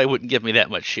character, you probably wouldn't give me that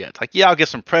much shit. Like, yeah, I'll get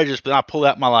some prejudice, but I'll pull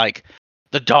out my like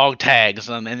the dog tags,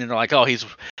 and then they're like, oh, he's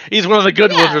one of the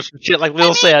good ones Yeah. or some shit. Like I Will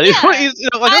mean, said, yeah.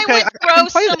 like, I okay, would I can throw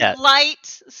play that.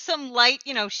 some light,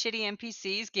 shitty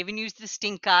NPCs giving you the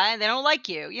stink eye. They don't like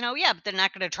you, yeah, but they're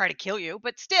not going to try to kill you.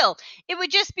 But still, it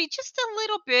would just be just a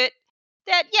little bit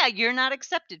that, yeah, you're not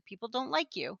accepted. People don't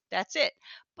like you. That's it.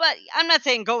 But I'm not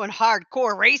saying going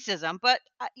hardcore racism, but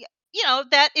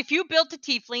that if you built a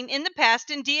tiefling in the past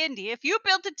in D&D, if you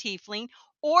built a tiefling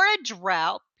or a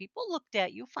drow, people looked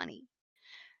at you funny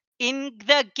in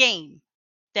the game.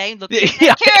 They looked at that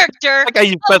Yeah, character like how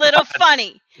you a little specified.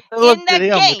 funny I in looked at the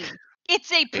him, game.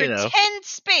 It's a you know. pretend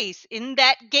space in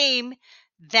that game.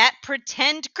 That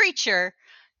pretend creature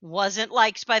wasn't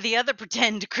liked by the other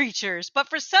pretend creatures, but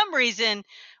for some reason,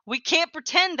 we can't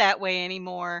pretend that way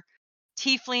anymore.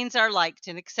 Tieflings are liked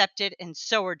and accepted, and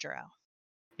so are drow.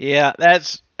 Yeah,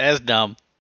 that's dumb.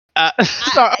 Yeah.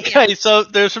 Okay, so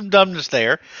there's some dumbness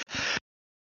there.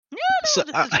 No, So,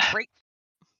 no, this is great.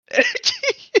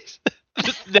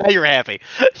 now you're happy.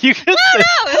 You can No, say,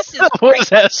 no, this is what great. does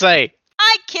that say?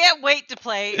 I can't wait to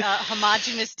play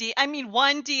homogenous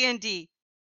one D&D.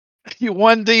 You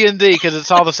won D&D because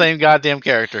it's all the same goddamn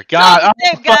character. It's all God, the oh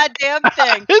same fuck. goddamn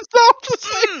thing. It's all the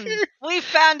same character. We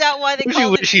found out why they Wish you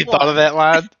called it wish you thought of dwarf. that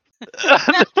line.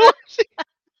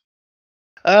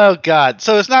 Oh god.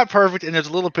 So it's not perfect, and there's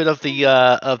a little bit of the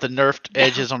nerfed No.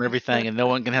 edges on everything, and no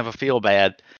one can have a feel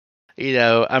bad.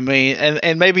 I mean,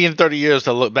 and maybe in 30 years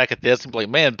they'll look back at this and be like,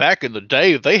 man, back in the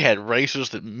day they had races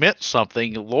that meant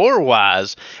something lore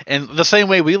wise. And the same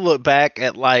way we look back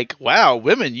at like, wow,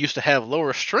 women used to have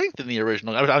lower strength in the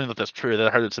original. I don't know if that's true. I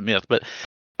heard it's a myth, but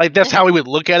like that's how we would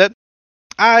look at it.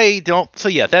 I don't. So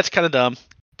yeah, that's kind of dumb.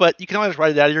 But you can always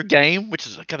write it out of your game, which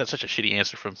is kind of such a shitty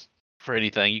answer for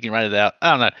anything. You can write it out. I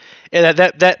don't know. And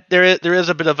that there is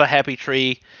a bit of a happy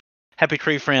tree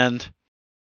friend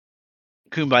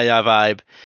kumbaya vibe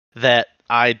that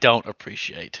I don't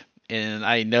appreciate, and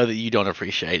I know that you don't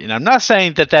appreciate. And I'm not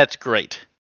saying that that's great.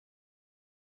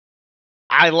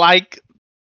 I like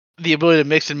the ability to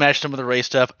mix and match some of the race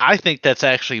stuff. I think that's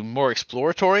actually more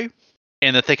exploratory,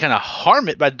 and that they kind of harm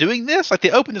it by doing this. Like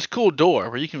they open this cool door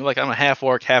where you can be like, I'm a half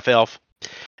orc, half elf,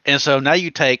 and so now you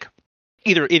take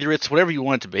either it's whatever you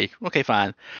want it to be. Okay,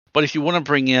 fine. But if you want to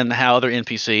bring in how other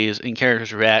NPCs and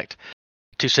characters react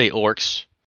to say orcs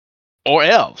or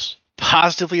elves,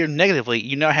 positively or negatively,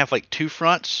 you now have like two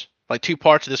fronts, like two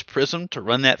parts of this prism to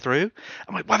run that through.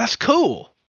 I'm like, wow, that's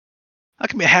cool. I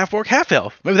can be a half orc, half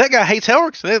elf. Maybe that guy hates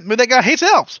orcs. Maybe that guy hates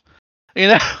elves. You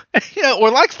know, or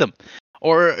likes them,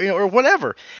 or or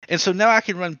whatever. And so now I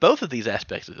can run both of these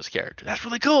aspects of this character. That's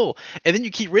really cool. And then you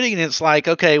keep reading, and it's like,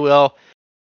 okay, well,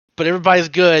 but everybody's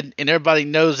good, and everybody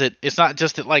knows it. It's not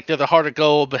just that like they're the heart of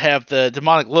gold, but have the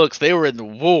demonic looks. They were in the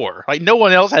war. Like no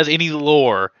one else has any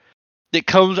lore that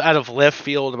comes out of left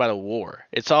field about a war.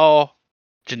 It's all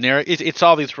generic. It's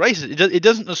all these races. It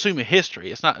doesn't assume a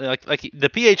history. It's not like the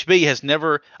PHB has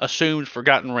never assumed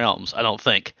Forgotten Realms. I don't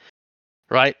think,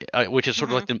 right? Which is sort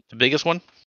of like the biggest one.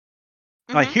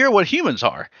 I hear what humans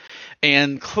are,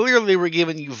 and clearly we're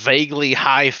giving you vaguely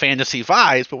high fantasy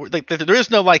vibes. But like, there is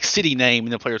no like city name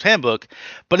in the player's handbook.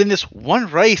 But in this one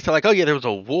race, they're like, oh yeah, there was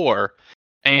a war,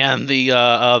 and the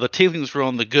tieflings were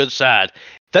on the good side.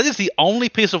 That is the only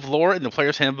piece of lore in the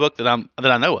player's handbook that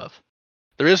I know of.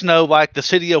 There is no like the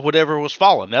city of whatever was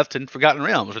fallen. That's in Forgotten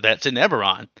Realms, or that's in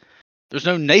Eberron. There's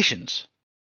no nations,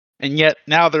 and yet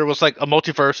now there was like a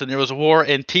multiverse, and there was a war,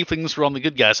 and tieflings were on the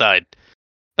good guy side.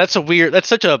 That's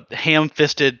such a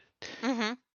ham-fisted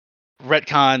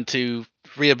retcon to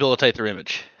rehabilitate their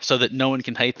image so that no one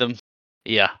can hate them.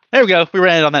 Yeah, there we go. We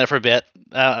ran on that for a bit.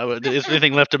 Is there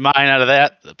anything left of mine out of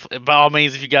that? By all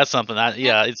means, if you got something,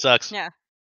 yeah, it sucks. Yeah,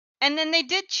 and then they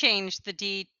did change the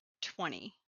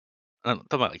D20. Talking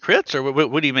about like crits, or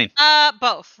what do you mean?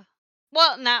 Both.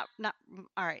 Well, not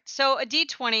all right. So a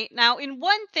D20. Now, in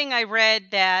one thing I read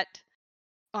that.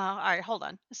 Well, all right, hold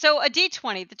on. So a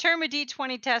D20. The term a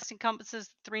D20 test encompasses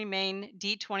the three main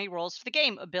D20 rolls for the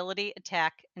game: ability,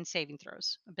 attack, and saving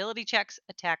throws. Ability checks,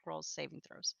 attack rolls, saving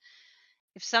throws.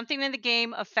 If something in the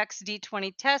game affects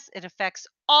D20 tests, it affects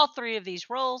all three of these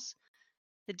rolls.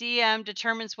 The DM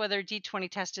determines whether a D20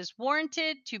 test is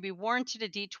warranted. To be warranted, a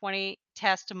D20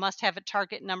 test must have a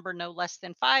target number no less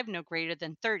than 5, no greater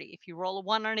than 30. If you roll a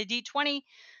 1 on a D20,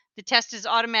 the test is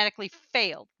automatically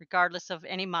failed, regardless of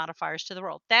any modifiers to the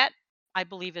roll. That, I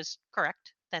believe, is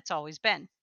correct. That's always been.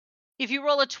 If you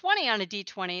roll a 20 on a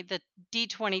D20, the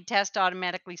D20 test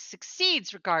automatically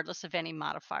succeeds regardless of any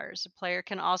modifiers. A player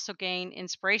can also gain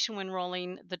inspiration when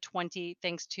rolling the 20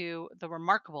 thanks to the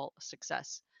remarkable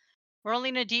success.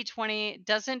 Rolling a d20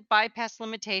 doesn't bypass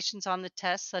limitations on the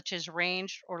test, such as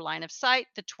range or line of sight.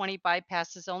 The 20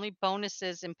 bypasses only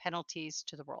bonuses and penalties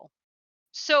to the roll.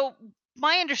 So,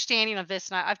 my understanding of this,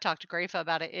 and I've talked to Grafa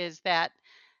about it, is that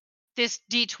this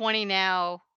d20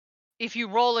 now, if you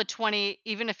roll a 20,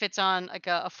 even if it's on like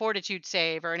a fortitude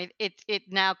save or anything, it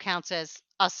now counts as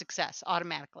a success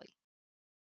automatically.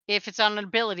 If it's on an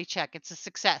ability check, it's a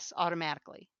success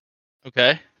automatically.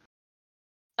 Okay.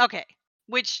 Okay.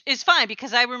 Which is fine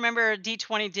because I remember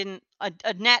D20 didn't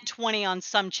a nat 20 on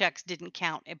some checks didn't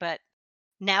count, but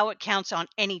now it counts on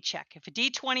any check. If a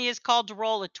D20 is called to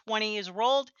roll, a 20 is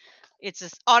rolled, it's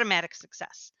an automatic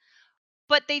success.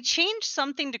 But they changed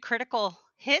something to critical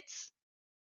hits.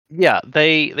 Yeah,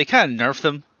 they kind of nerf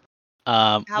them,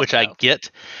 How which I so?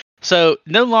 get. So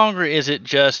no longer is it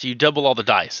just you double all the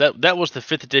dice. That was the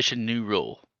 5th edition new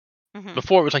rule.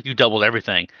 Before it was like you doubled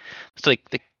everything. It's like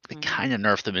they kind of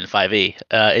nerfed them in 5e.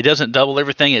 It doesn't double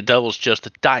everything; it doubles just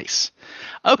the dice.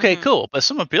 Okay, cool. But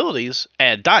some abilities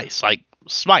add dice, like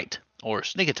smite or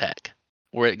sneak attack.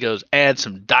 where it goes add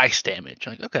some dice damage.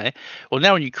 Like, okay, well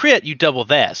now when you crit, you double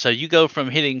that. So you go from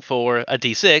hitting for a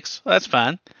d6, well, that's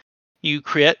fine. You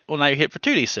crit, well now you hit for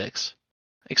 2d6.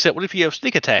 Except what if you have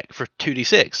sneak attack for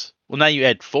 2d6? Well now you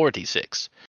add 4d6.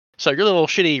 So your little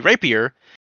shitty rapier,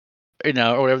 or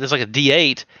whatever, there's like a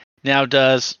d8 now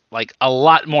does like a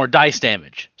lot more dice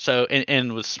damage. So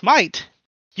and with smite,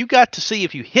 you got to see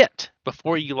if you hit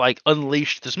before you like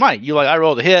unleash the smite. You like, I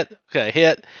rolled a hit, okay, I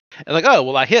hit, and like, oh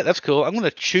well, I hit, that's cool. I'm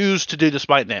gonna choose to do the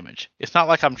smite damage. It's not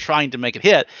like I'm trying to make it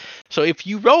hit. So if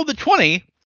you roll the 20,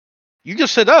 you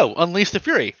just said, oh, unleash the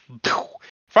fury,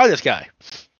 fry this guy.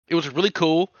 It was a really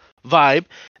cool vibe.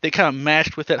 They kind of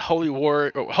matched with that holy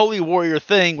warrior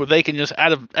thing where they can just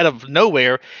out of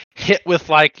nowhere hit with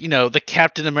like the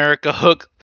Captain America hook,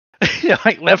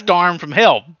 like left arm from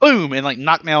hell, boom, and like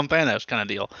knock down Thanos kind of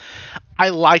deal. I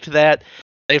liked that.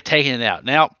 They've taken it out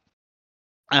now.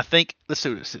 I think let's see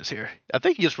what this is here. I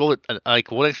think you just roll it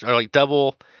like one extra, or like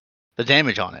double the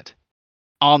damage on it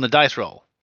on the dice roll,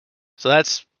 so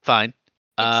that's fine.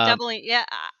 It's doubling. Yeah,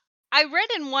 I read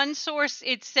in one source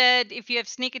it said if you have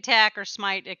sneak attack or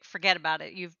smite, forget about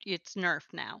it. It's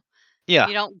nerfed now. Yeah.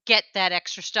 You don't get that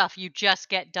extra stuff. You just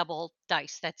get double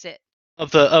dice. That's it.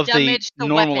 Of the Damage the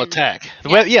normal weapon. attack.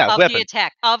 Of Weapon. the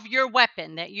attack of your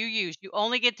weapon that you use. You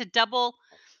only get to double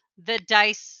the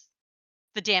dice,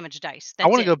 the damage dice. I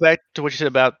That's want to it. go back to what you said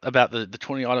about the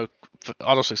 20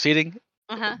 auto succeeding.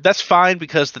 Uh-huh. That's fine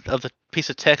because of the piece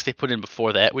of text they put in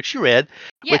before that, which you read,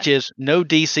 which is no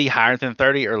DC higher than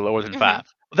 30 or lower than 5. Well,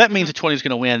 that means the 20 is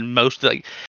going to win most.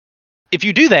 If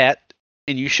you do that,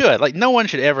 and you should, like, no one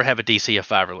should ever have a DC of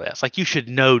 5 or less. Like, you should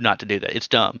know not to do that. It's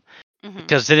dumb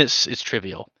because then it's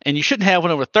trivial, and you shouldn't have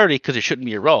one over 30 because it shouldn't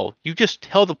be a roll. You just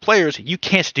tell the players you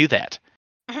can't do that.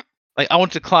 Like, I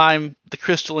want to climb the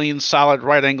crystalline solid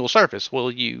right angle surface.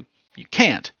 Well, you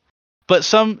can't. But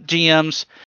some GMs,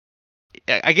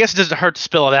 I guess it doesn't hurt to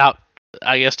spell it out.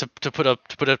 I guess to put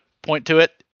a point to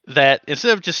it, that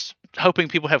instead of just hoping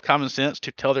people have common sense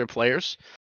to tell their players,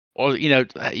 or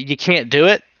you can't do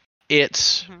it.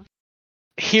 It's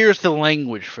here's the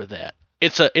language for that.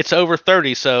 It's over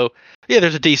 30, so yeah,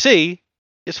 there's a DC.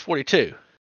 It's 42,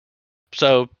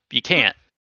 so you can't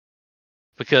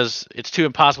because it's too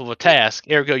impossible of a task.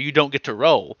 Ergo, you don't get to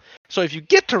roll. So if you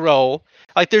get to roll,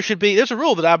 like there's a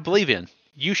rule that I believe in.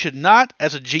 You should not,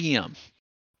 as a GM,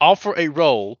 offer a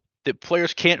roll that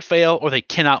players can't fail or they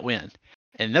cannot win,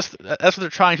 and that's what they're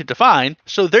trying to define.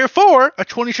 So therefore, a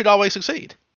 20 should always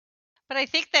succeed. But I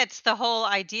think that's the whole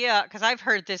idea, because I've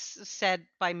heard this said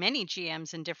by many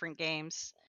GMs in different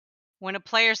games. When a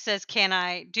player says, "Can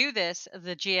I do this?"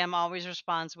 the GM always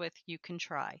responds with, "You can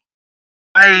try."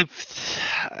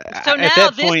 So now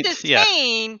this is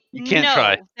saying, you can't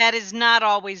try. That is not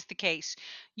always the case.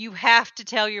 You have to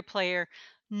tell your player,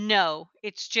 no,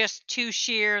 it's just too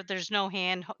sheer. There's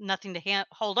nothing to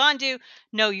hold on to.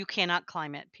 No, you cannot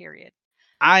climb it, period.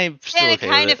 I'm still and okay it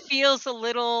kind with of feels a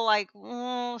little like,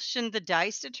 well, shouldn't the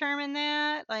dice determine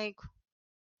that? Like,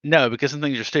 no, because some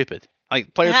things are stupid.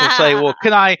 Like players will say, "Well,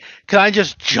 can I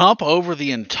just jump over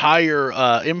the entire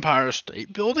Empire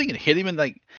State Building and hit him?" And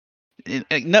like,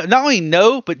 no, not only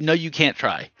no, but no, you can't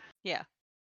try. Yeah.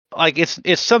 Like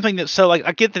it's something that, so like,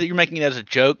 I get that you're making it as a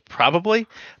joke, probably,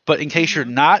 but in case you're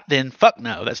not, then fuck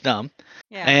no, that's dumb.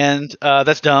 Yeah. And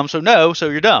that's dumb. So no, so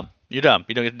you're dumb. You're dumb.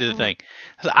 You don't get to do the thing.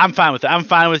 So I'm fine with it. I'm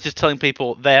fine with just telling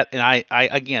people that. And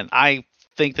I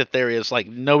think that there is like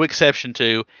no exception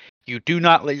to, you do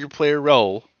not let your player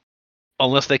roll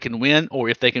unless they can win or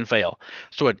if they can fail.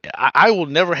 So I will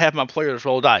never have my players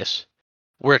roll dice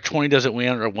where a 20 doesn't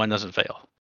win or a 1 doesn't fail.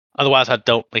 Otherwise, I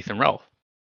don't make them roll.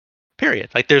 Period.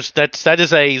 Like that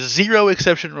is a zero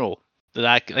exception rule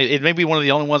that it may be one of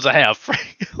the only ones I have.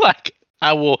 Like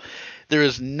I will. There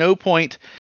is no point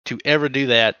to ever do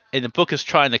that, and the book is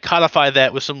trying to codify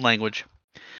that with some language,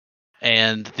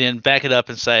 and then back it up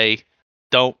and say,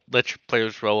 don't let your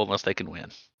players roll unless they can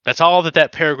win. That's all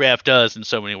that paragraph does in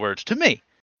so many words to me.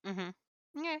 Okay.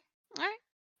 All right.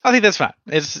 I think that's fine.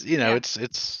 It's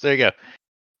it's there you go.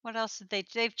 What else did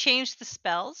they've changed the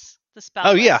spells? The spell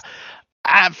Oh list. yeah,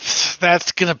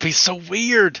 that's gonna be so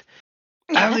weird.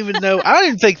 I don't even know. I don't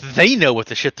even think they know what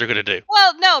the shit they're gonna do.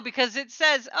 Well, no, because it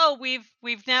says, oh,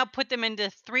 we've now put them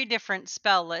into 3 different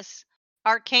spell lists: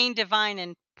 Arcane, Divine,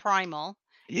 and Primal.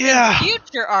 Yeah. In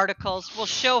future articles will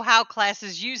show how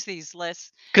classes use these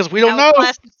lists. Because we don't know.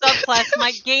 Class and subclass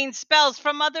might gain spells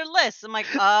from other lists. I'm like,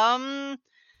 I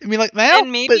mean, like now?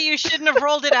 And maybe you shouldn't have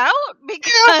rolled it out,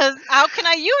 because how can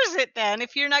I use it then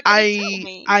if you're not going to tell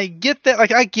me? I get that.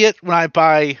 Like, I get when I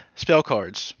buy spell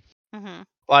cards. Mm-hmm.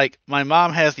 Like, my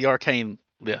mom has the Arcane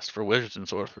list for wizards and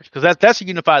sorcerers because that's a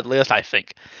unified list, I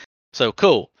think. So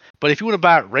cool. But if you want to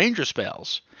buy ranger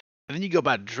spells and then you go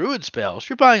buy druid spells,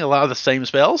 you're buying a lot of the same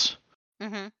spells.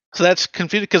 Mm-hmm. So that's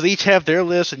confusing because they each have their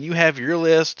list and you have your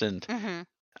list, and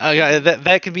Mm-hmm.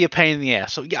 that can be a pain in the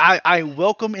ass. So yeah, I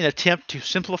welcome an attempt to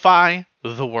simplify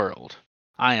the world.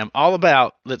 I am all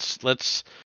about let's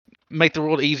make the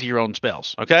world easier on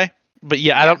spells, okay? But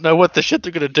yeah, I Yeah. don't know what the shit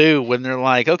they're gonna do when they're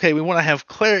like, okay, we want to have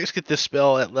clerics get this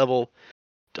spell at level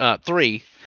 3,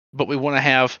 but we want to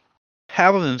have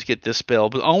paladins get this spell,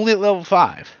 but only at level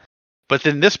 5. But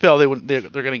then this spell they're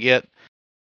gonna get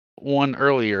one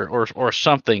earlier or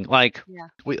something like Yeah.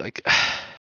 we like.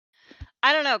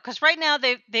 I don't know, because right now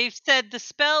they've said the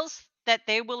spells that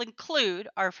they will include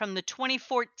are from the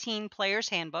 2014 Player's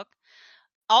Handbook.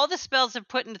 All the spells are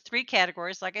put into 3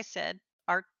 categories, like I said,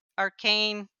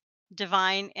 arcane,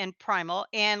 divine, and primal.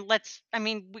 And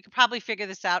we could probably figure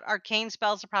this out. Arcane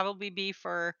spells will probably be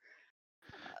for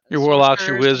Your warlocks,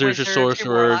 your sorcerers, your wizards, your wizards, your sorcerers,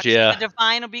 warlocks. yeah. The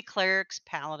divine will be clerics,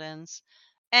 paladins,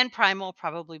 and primal will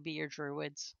probably be your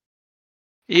druids,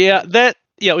 I Yeah, think.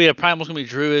 yeah, Primal's gonna be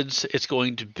druids. It's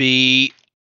going to be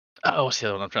what's the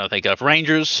other one I'm trying to think of?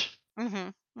 Rangers.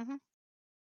 Mhm. Mhm.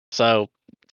 So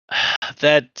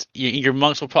that your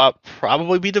monks will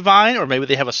probably be divine, or maybe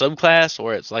they have a subclass,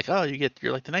 or it's like, oh,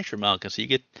 you're like the nature monk, and so you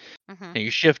get Mhm.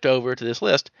 you shift over to this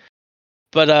list.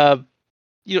 But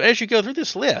as you go through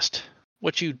this list,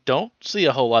 what you don't see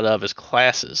a whole lot of is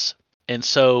classes, and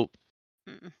so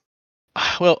Mm.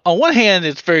 well, on one hand,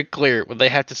 it's very clear when they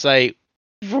have to say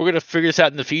we're going to figure this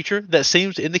out in the future. That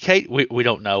seems to indicate we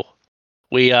don't know.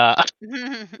 We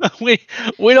we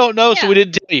we don't know, so Yeah. we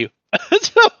didn't tell you.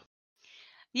 So,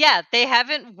 Yeah, they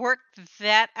haven't worked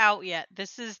that out yet.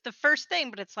 This is the first thing,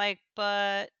 but it's like,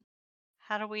 but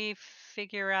how do we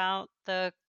figure out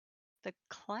the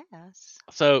class?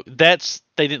 so that's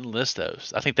they didn't list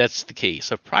those. I think that's the key.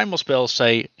 So primal spells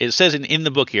say it says in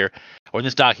the book here or in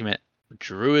this document,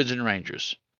 druids and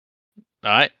rangers.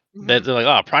 All right, that Mhm. they're like,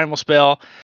 oh, primal spell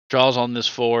draws on this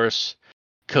force.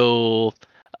 Cool.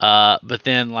 But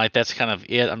then like that's kind of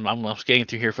it. I'm getting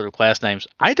through here for the class names.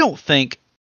 I don't think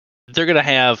they're gonna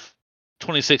have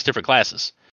 26 different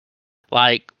classes.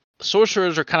 Like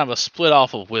sorcerers are kind of a split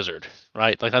off of wizard,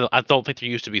 right? Like I don't think there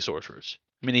used to be sorcerers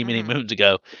many Mhm. moons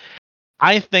ago.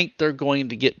 I think they're going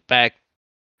to get back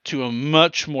to a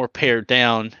much more pared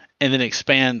down and then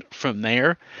expand from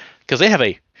there because they have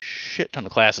a shit ton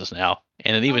of classes now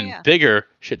and an Oh even yeah. bigger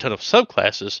shit ton of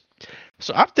subclasses.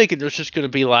 So I'm thinking there's just going to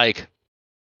be like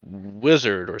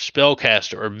wizard or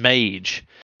spellcaster or mage.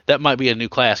 That might be a new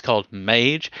class called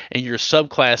mage, and your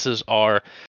subclasses are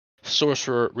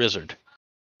sorcerer, wizard,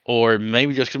 or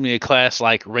maybe just gonna be a class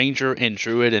like ranger and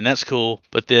druid, and that's cool.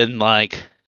 But then like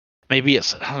maybe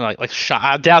it's I don't know,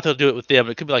 I doubt they'll do it with them.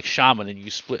 It could be like shaman, and you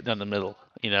split down the middle,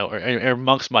 or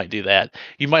monks might do that.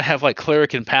 You might have like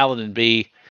cleric and paladin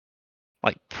be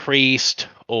like priest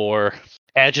or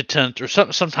adjutant or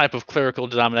some type of clerical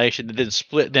denomination, and then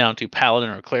split down to paladin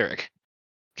or cleric.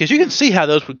 Because you can Mhm. see how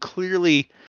those would clearly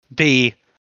be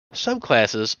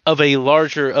subclasses of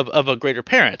a greater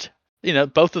parent.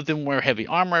 Both of them wear heavy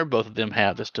armor. Both of them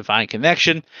have this divine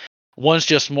connection. One's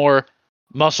just more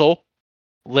muscle,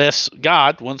 less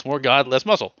god. One's more god, less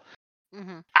muscle.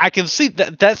 Mhm. I can see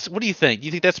that. That's what do you think?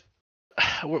 You think that's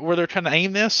where they're trying to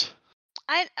aim this?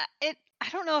 I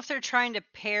don't know if they're trying to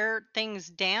pare things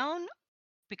down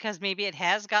because maybe it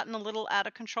has gotten a little out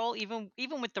of control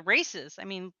even with the races. I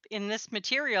mean, in this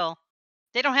material,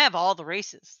 they don't have all the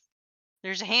races.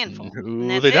 There's a handful, and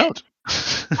No, that's they it. don't.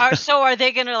 Are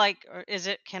they gonna like? Or is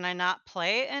it? Can I not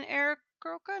play an Eric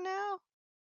Groka now?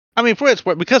 I mean, for its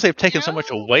part, because they've You taken so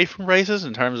much know? away from races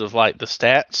in terms of like the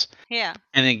stats, Yeah.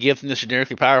 and then give them this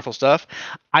generically powerful stuff,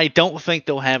 I don't think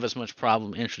they'll have as much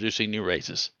problem introducing new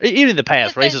races. Even in the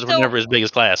past, Okay. races were never as big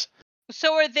as class.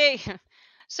 So are they?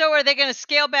 So are they going to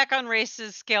scale back on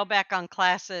races, scale back on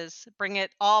classes, bring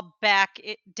it all back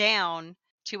down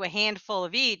to a handful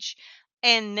of each,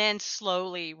 and then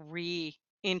slowly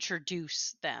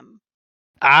reintroduce them?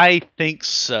 I think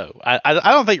so. I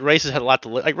don't think races had a lot to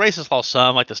like. Races lost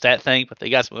some, like the stat thing, but they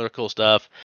got some other cool stuff.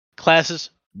 Classes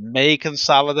may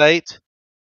consolidate.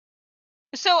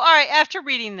 So, all right. After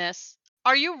reading this,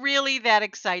 are you really that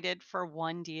excited for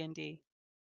one D&D?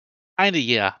 Kinda,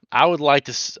 yeah. I would like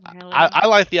to. Really? I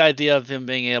like the idea of them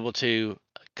being able to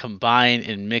combine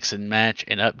and mix and match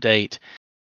and update.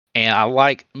 And I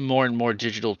like more and more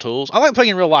digital tools. I like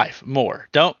playing in real life more.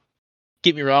 Don't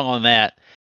get me wrong on that.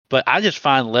 But I just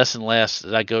find less and less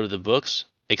that I go to the books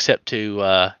except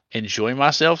to enjoy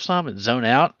myself some and zone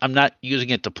out. I'm not using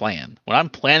it to plan. When I'm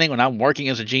planning, when I'm working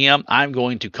as a GM, I'm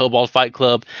going to Cobalt Fight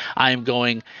Club. I am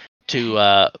going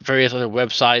to various other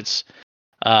websites.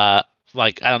 Uh,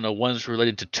 like I don't know, ones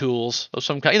related to tools of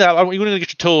some kind. You know, you're going to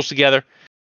get your tools together.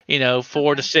 You know,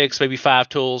 4 to 6, maybe 5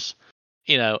 tools.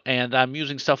 You know, and I'm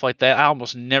using stuff like that. I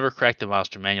almost never crack the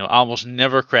Monster Manual. I almost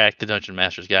never crack the Dungeon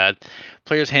Master's Guide.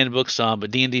 Player's Handbook some,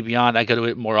 but D&D Beyond I go to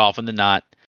it more often than not.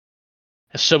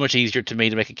 It's so much easier to me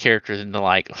to make a character than to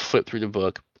like flip through the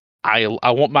book. I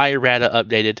want my errata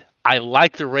updated. I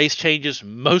like the race changes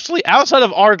mostly outside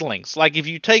of Ardlings. Like if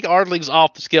you take Ardlings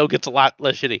off, the scale gets a lot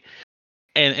less shitty.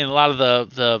 And a lot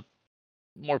of the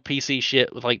more PC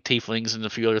shit with like tieflings and a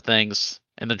few other things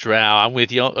and the drow. I'm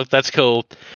with you. That's cool.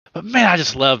 But man, I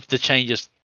just love the changes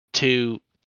to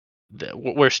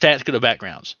where stats go to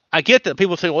backgrounds. I get that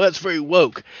people say, well, that's very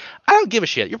woke. I don't give a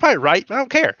shit. You're probably right. But I don't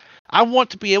care. I want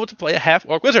to be able to play a half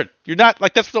orc wizard. You're not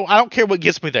like that's. I don't care what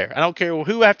gets me there. I don't care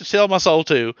who I have to sell my soul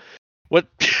to. What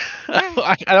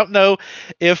I don't know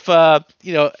if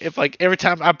if like every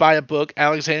time I buy a book,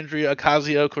 Alexandria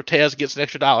Ocasio Cortez gets an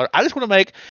extra dollar. I just want to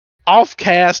make off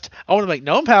cast. I want to make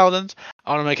gnome paladins.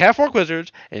 I want to make half orc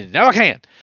wizards, and now I can.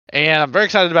 And I'm very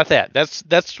excited about that.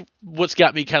 That's what's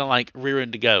got me kind of like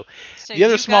rearing to go. So The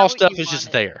other you got small what you stuff is just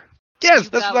wanted. there. Yes, You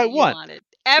that's got what I what you want. wanted.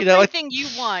 You know, like Everything you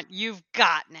want, you've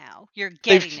got now. You're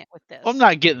they've. getting it with I'm this.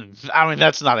 not getting. I mean,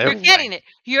 that's not You're everything. getting it.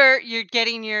 You're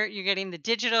getting the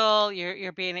digital.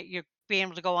 You're being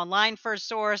able to go online for a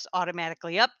source,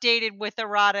 automatically updated with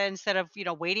errata instead of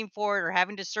waiting for it or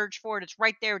having to search for it. It's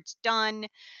right there. It's done.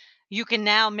 You can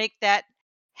now make that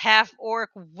half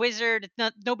orc wizard.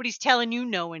 Nobody's telling you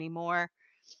no anymore.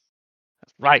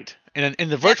 Right. And in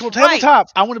the That's virtual right. tabletop,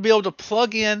 I want to be able to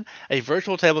plug in a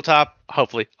virtual tabletop,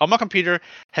 hopefully, on my computer,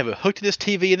 have it hooked to this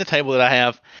TV in the table that I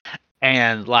have,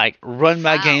 and like run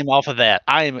my Wow. game off of that.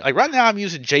 I am like right now I'm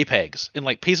using JPEGs and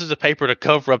like pieces of paper to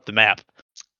cover up the map.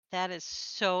 That is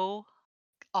so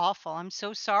awful. I'm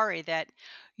so sorry that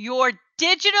your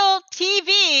digital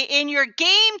TV in your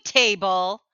game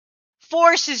table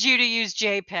forces you to use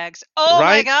JPEGs. Oh my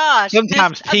Right? gosh, this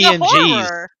Sometimes the PNGs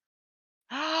horror.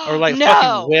 or like fucking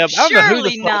No, web. I don't know who the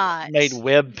surely fuck not. made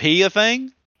WebP a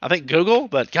thing. I think Google,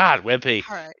 but God, WebP.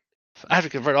 All right. I have to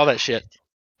convert all that shit.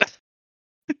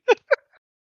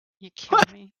 You kill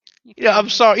me. You Yeah, kill I'm me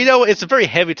sorry. You know, it's a sometimes. very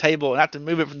heavy table, and I have to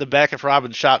move it from the back of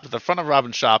Robin's shop to the front of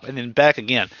Robin's shop, and then back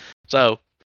again. So,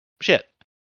 shit.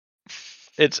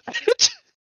 It's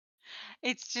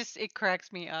It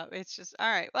cracks me up. It's just all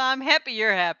right. Well, I'm happy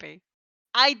you're happy.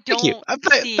 I thank you. don't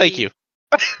Thank see you.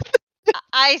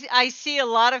 I see a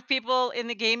lot of people in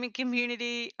the gaming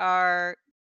community are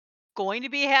going to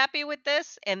be happy with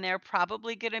this, and they're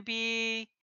probably going to be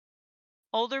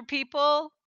older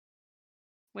people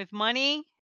with money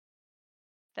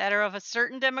that are of a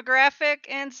certain demographic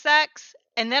and sex.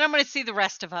 And then I'm going to see the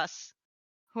rest of us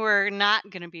who are not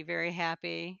going to be very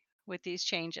happy with these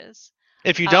changes.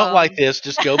 If you don't like Um, this,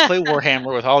 just go play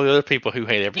Warhammer with all the other people who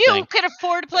hate you everything. could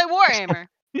afford to play Warhammer.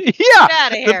 Yeah, Get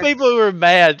out of the here. people who are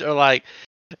mad are like,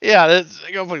 yeah,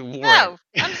 go play Warhammer. No,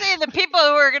 I'm saying the people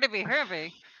who are going to be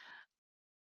happy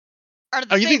are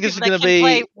the Oh, you same think this people is that going to can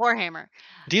play be? Warhammer.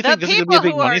 Do you The think this is going to be a people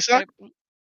big who money are suck? going to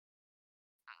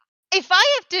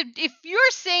if you're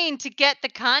saying to get the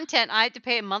content I have to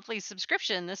pay a monthly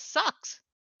subscription, this sucks.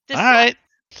 All This sucks. right.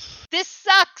 This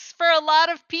sucks for a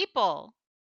lot of people.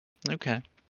 Okay.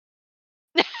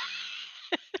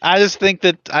 I just think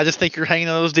you're hanging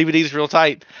on those DVDs real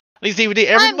tight. These DVD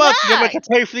every I'm month. You know how much not.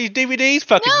 I pay for these DVDs? No,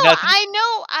 Fucking nothing.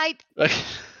 I know.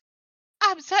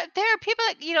 I'm sorry. There are people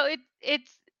that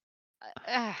it's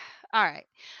all right.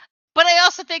 But I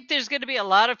also think there's going to be a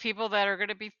lot of people that are going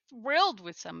to be thrilled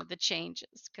with some of the changes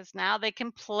because now they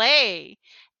can play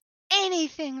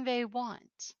anything they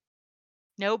want.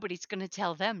 Nobody's going to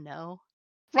tell them no.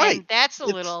 Right. And that's a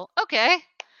It's little okay.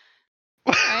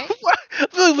 All right. look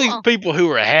at these Cool. people who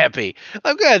are happy.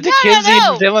 What kind of No, no, Dickensian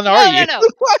no. villain are No, you? no,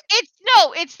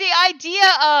 no. It's the idea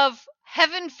of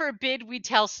heaven forbid we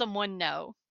tell someone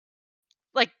no.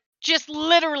 Like just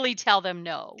literally tell them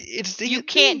no. It's You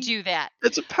can't D&D. do that.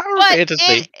 It's a power But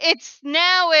fantasy.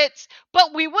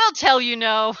 but we will tell you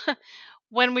no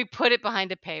when we put it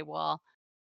behind a paywall.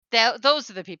 Those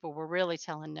are the people we're really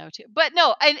telling no to. But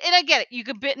no, and I get it. You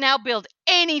could now build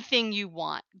anything you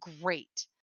want. Great.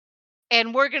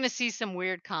 And we're going to see some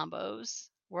weird combos.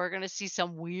 We're going to see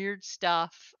some weird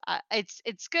stuff.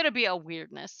 It's going to be a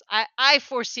weirdness. I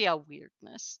foresee a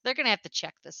weirdness. They're going to have to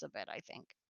check this a bit, I think.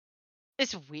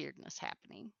 It's weirdness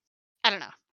happening. I don't know.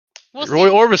 We'll Roy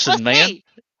see. We'll Orbison, man. see.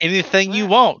 Anything you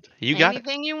Well, want, you got it.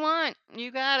 anything you want.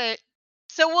 You got it.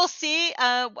 So we'll see.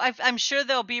 I'm sure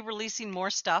they'll be releasing more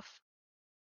stuff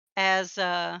as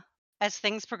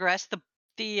things progress.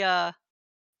 The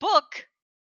book,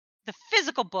 the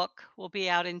physical book, will be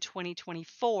out in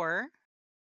 2024.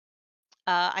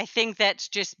 I think that's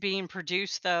just being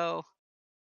produced though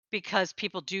because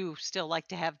people do still like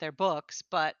to have their books.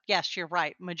 But yes, you're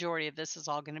right. Majority of this is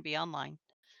all going to be online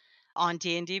on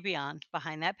D&D Beyond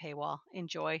behind that paywall.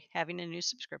 Enjoy having a new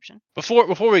subscription. Before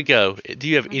we go, do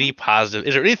you have any positive?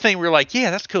 Is there anything we're like, yeah,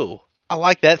 that's cool. I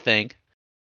like that thing.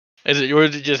 Or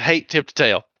is it just hate tip to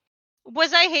tail?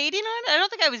 Was I hating on it? I don't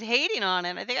think I was hating on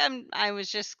it. I think I was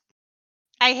just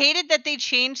I hated that they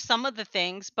changed some of the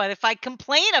things, but if I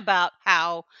complain about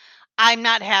how I'm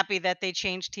not happy that they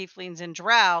changed tieflings and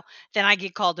drow, then I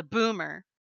get called a boomer.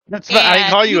 That's fine. I didn't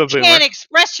And call you you a boomer. can't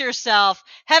express yourself.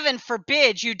 Heaven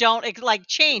forbid you don't like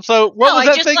change. So what No, was I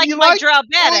that just thing like you my liked? drow What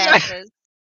was that? badasses.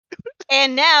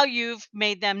 And now you've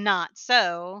made them not.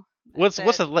 So What's that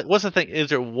what's the thing? Is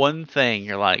there one thing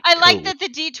you're like, I like cool? that the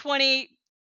D20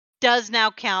 does now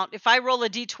count. If I roll a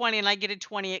D20 and I get a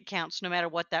 20, it counts no matter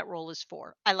what that roll is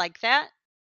for. I like that.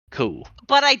 Cool.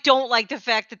 But I don't like the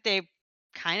fact that they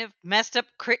kind of messed up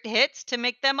crit hits to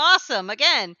make them awesome.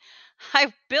 Again,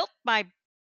 I built my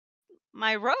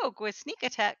rogue with sneak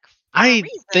attack for a I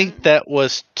think reason. that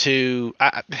was too.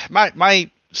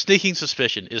 My sneaking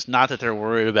suspicion is not that they're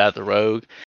worried about the rogue,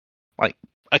 like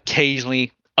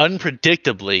occasionally,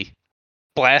 unpredictably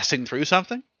blasting through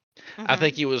something. I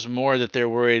think it was more that they're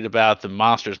worried about the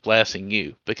monsters blasting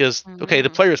you because okay, the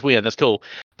players win, that's cool,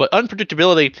 but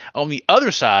unpredictability on the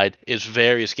other side is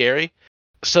very scary.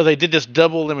 So they did this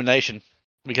double elimination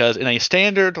because in a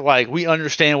standard, like we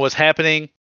understand what's happening,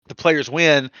 the players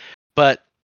win, but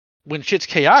when shit's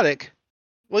chaotic,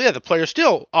 well, yeah, the players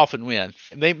still often win.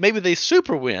 And maybe they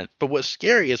super win, but what's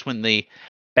scary is when the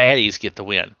baddies get the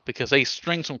win because they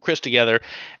string some crits together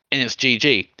and it's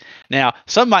GG. Now,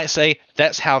 some might say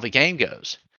that's how the game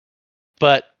goes,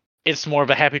 but it's more of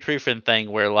a happy tree friend thing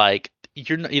where like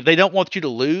they don't want you to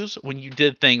lose when you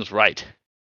did things right.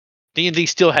 D&D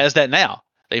still has that now.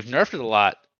 They've nerfed it a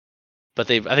lot, but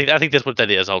I think that's what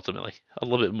that is ultimately. A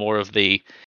little bit more of the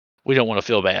we don't want to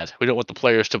feel bad. We don't want the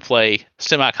players to play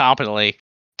semi competently,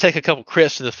 take a couple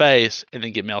crits to the face, and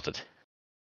then get melted.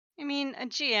 I mean, a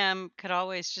GM could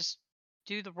always just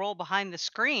do the roll behind the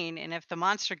screen, and if the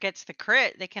monster gets the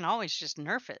crit, they can always just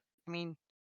nerf it. I mean,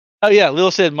 Oh yeah,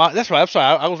 Lil said that's right. I'm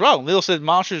sorry, I was wrong. Lil said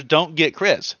monsters don't get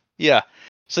crits. Yeah.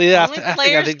 So yeah, only I think I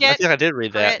players did. I get think I did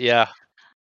read that. crit. Yeah.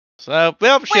 So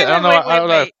well, shit. Wait, I don't wait, know. wait, I wait, don't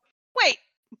know. wait. Wait,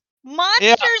 Yeah,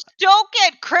 monsters don't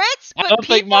get crits, I but don't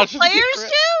think people, monsters get players crits.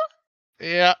 do?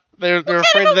 Yeah, What they're kind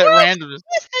afraid of of a that world is randomness.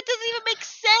 this? That doesn't even make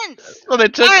sense. Well, they All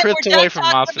took right, crits we're done away from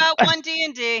talking monsters. about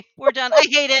 1D&D. We're done. I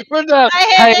hate it. We're done. I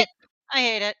hate Hey, it. I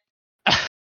hate it. I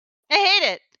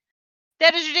hate it.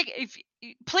 That is ridiculous.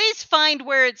 Please find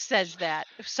where it says that.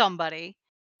 Somebody,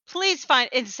 please find.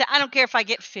 I don't care if I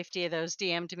get 50 of those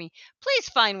DM'd to me. Please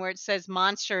find where it says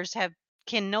monsters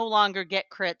can no longer get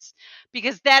crits,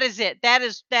 because that is it.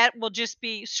 That will just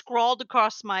be scrawled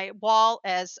across my wall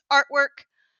as artwork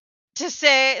to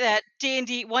say that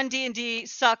D&D 1D&D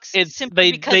sucks it's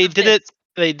simply because they of did this. it.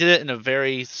 They did it in a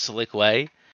very slick way.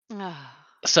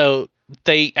 So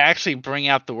they actually bring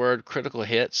out the word critical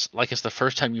hits like it's the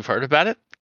first time you've heard about it.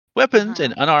 Weapons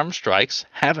and unarmed strikes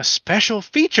have a special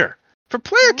feature for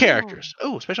player Ooh. characters.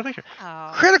 Oh, special feature.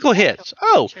 Oh, Critical special hits.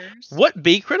 Oh, features. what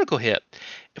be critical hit?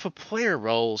 If a player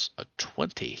rolls a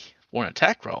 20 or an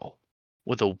attack roll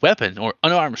with a weapon or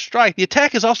unarmed strike, the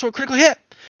attack is also a critical hit,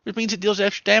 which means it deals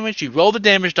extra damage. You roll the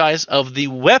damage dice of the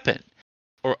weapon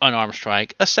or unarmed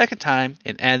strike a second time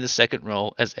and add the second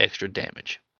roll as extra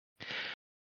damage.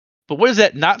 But what does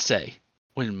that not say?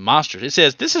 When monsters, it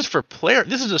says this is for player.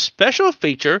 This is a special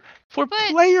feature for But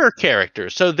player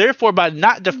characters. So therefore, by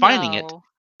not defining it, no.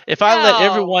 if I let No.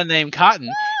 everyone named Cotton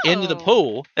into the No.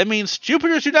 pool, that means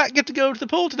Jupiters do not get to go to the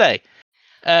pool today.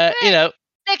 You But know,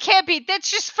 that can't be. That's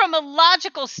just from a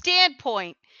logical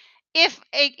standpoint. If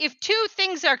two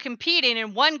things are competing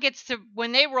and one gets to,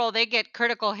 when they roll they get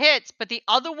critical hits, but the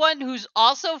other one who's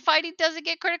also fighting doesn't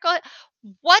get critical hit,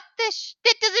 what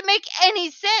that doesn't make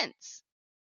any sense.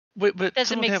 but Doesn't someone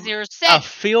can make have zero a sense.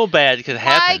 feel bad could Why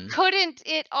happen. couldn't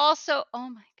it also? Oh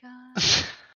my gosh.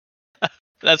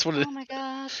 That's what it. Oh my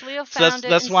gosh. Leo So found it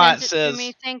that's and why it sent it to says.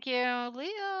 me. Thank you, Leo.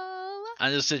 I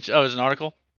just said, oh, it's an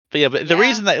article. But yeah, but the Yeah.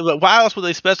 reason that why else would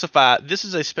they specify this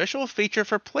is a special feature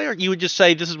for player? You would just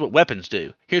say this is what weapons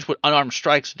do. Here's what unarmed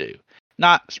strikes do.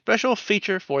 Not special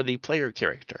feature for the player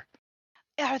character.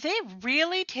 Are they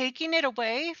really taking it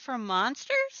away from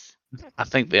monsters? I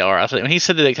think they are. I think when he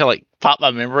said that, it kind of like popped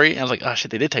my memory. And I was like, oh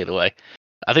shit, they did take it away.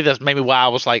 I think that's maybe why I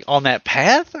was like on that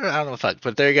path. Or I don't know if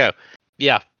but there you go.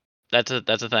 Yeah, that's a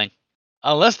thing.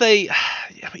 Unless they,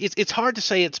 it's hard to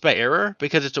say it's by error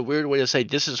because it's a weird way to say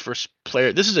this is for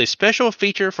player. This is a special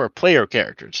feature for player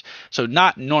characters, so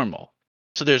not normal.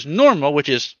 So there's normal, which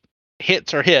is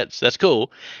hits or hits. That's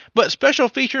cool, but special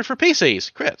feature for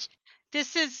PCs, crits.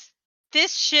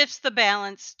 This shifts the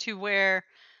balance to where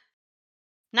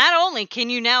not only can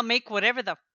you now make whatever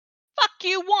the fuck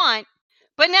you want,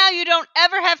 but now you don't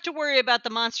ever have to worry about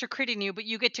the monster critting you, but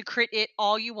you get to crit it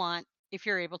all you want if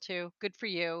you're able to. Good for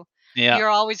you. Yeah. You're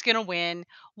always going to win.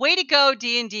 Way to go,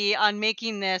 D&D, on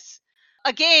making this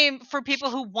a game for people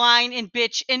who whine and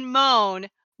bitch and moan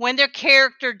when their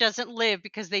character doesn't live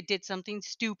because they did something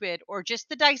stupid or just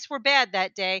the dice were bad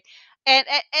that day. And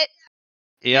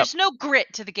there's no grit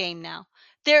to the game now.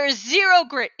 There is zero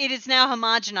grit. It is now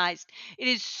homogenized. It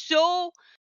is so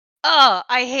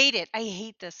I hate it. I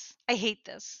hate this. I hate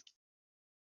this.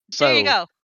 So, there you go.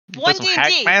 One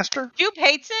D&D. Hackmaster? Dupe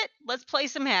hates it. Let's play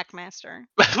some Hackmaster.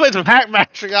 Play some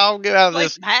Hackmaster, y'all. Get out of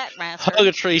this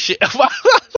Hackmaster. Shit.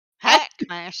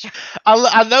 Hackmaster.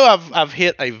 I know I've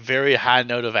hit a very high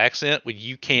note of accent when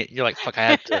you can't. You're like, fuck, I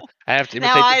have to imitate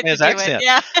this man's accent.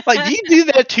 Yeah. Like, do you do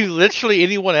that to literally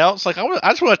anyone else? Like, I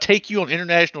just want to take you on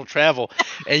international travel,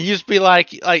 and you just be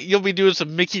like you'll be doing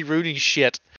some Mickey Rooney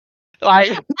shit.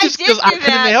 Like, just because I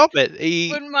couldn't help it. He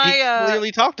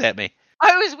clearly talked at me.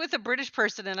 I was with a British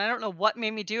person, and I don't know what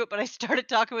made me do it, but I started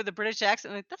talking with a British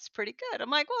accent. I'm like, that's pretty good.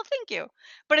 I'm like, well, thank you.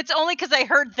 But it's only because I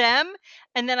heard them,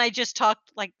 and then I just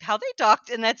talked like how they talked,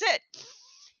 and that's it.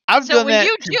 I've done that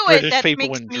to British people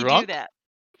when drunk. Do that.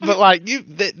 But like you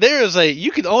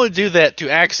can only do that to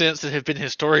accents that have been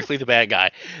historically the bad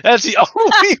guy. That's the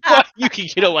only way you can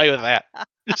get away with that.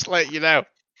 Just let you know.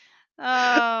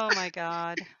 Oh my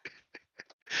god.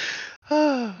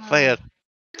 Oh man.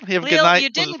 You have a Leo, good night. You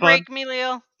didn't break me,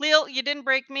 Leo. Leo, you didn't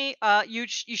break me. You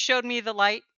showed me the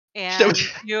light, and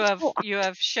you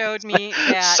have showed me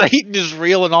that Satan is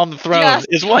real and on the throne.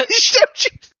 Is what he showed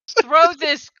you. Throw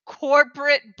this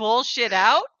corporate bullshit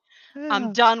out.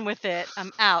 I'm done with it.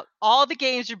 I'm out. All the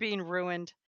games are being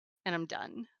ruined, and I'm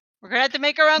done. We're gonna have to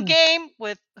make our own game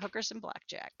with hookers and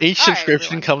blackjack. Each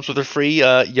subscription comes with a free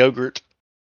yogurt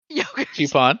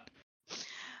coupon.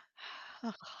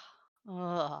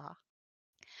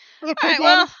 All right,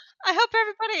 well, I hope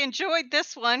everybody enjoyed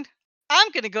this one.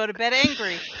 I'm going to go to bed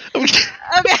angry. Okay.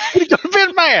 Go to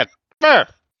bed mad. Fair.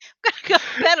 I'm going to go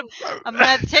to bed. I'm going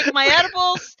to have to take my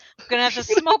edibles. I'm going to have to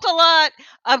smoke a lot.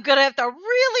 I'm going to have to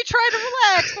really try to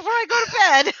relax before I go to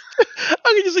bed.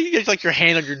 I can just you get like your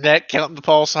hand on your neck, counting the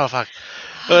pulse. Oh, fuck.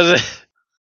 What was it?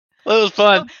 Well, it was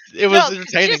fun. It was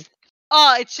entertaining.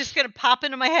 It's just going to pop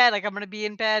into my head. Like I'm going to be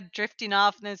in bed, drifting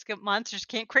off, and then monsters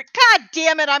can't crit. God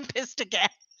damn it, I'm pissed again.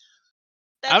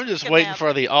 I'm just waiting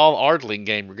for the all Ardling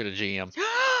game we're going to GM.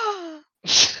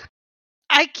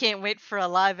 I can't wait for a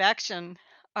live action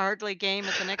Ardley game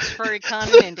at the next Furry Con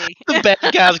in Indy. The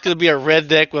bad guy's going to be a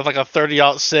redneck with like a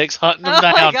 30-06 hunting them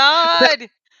down. Oh my god!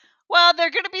 Well, they're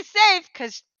going to be safe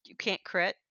because you can't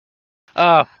crit.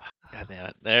 Oh, god damn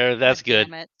it! That's good.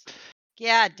 Damn it.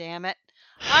 Yeah, damn it.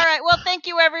 All right. Well, thank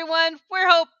you, everyone.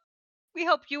 We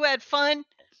hope you had fun.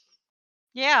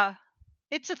 Yeah,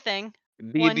 it's a thing.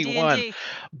 DnD1.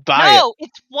 No,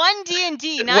 it's one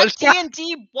D&D, not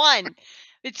DnD1.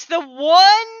 It's the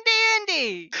one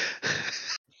D&D.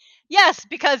 Yes,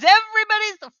 because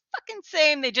everybody's the fucking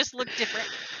same. They just look different.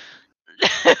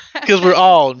 Because we're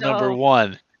all number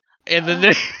one. And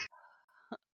the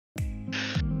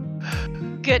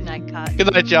Good night, Cotton.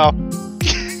 Good night, y'all.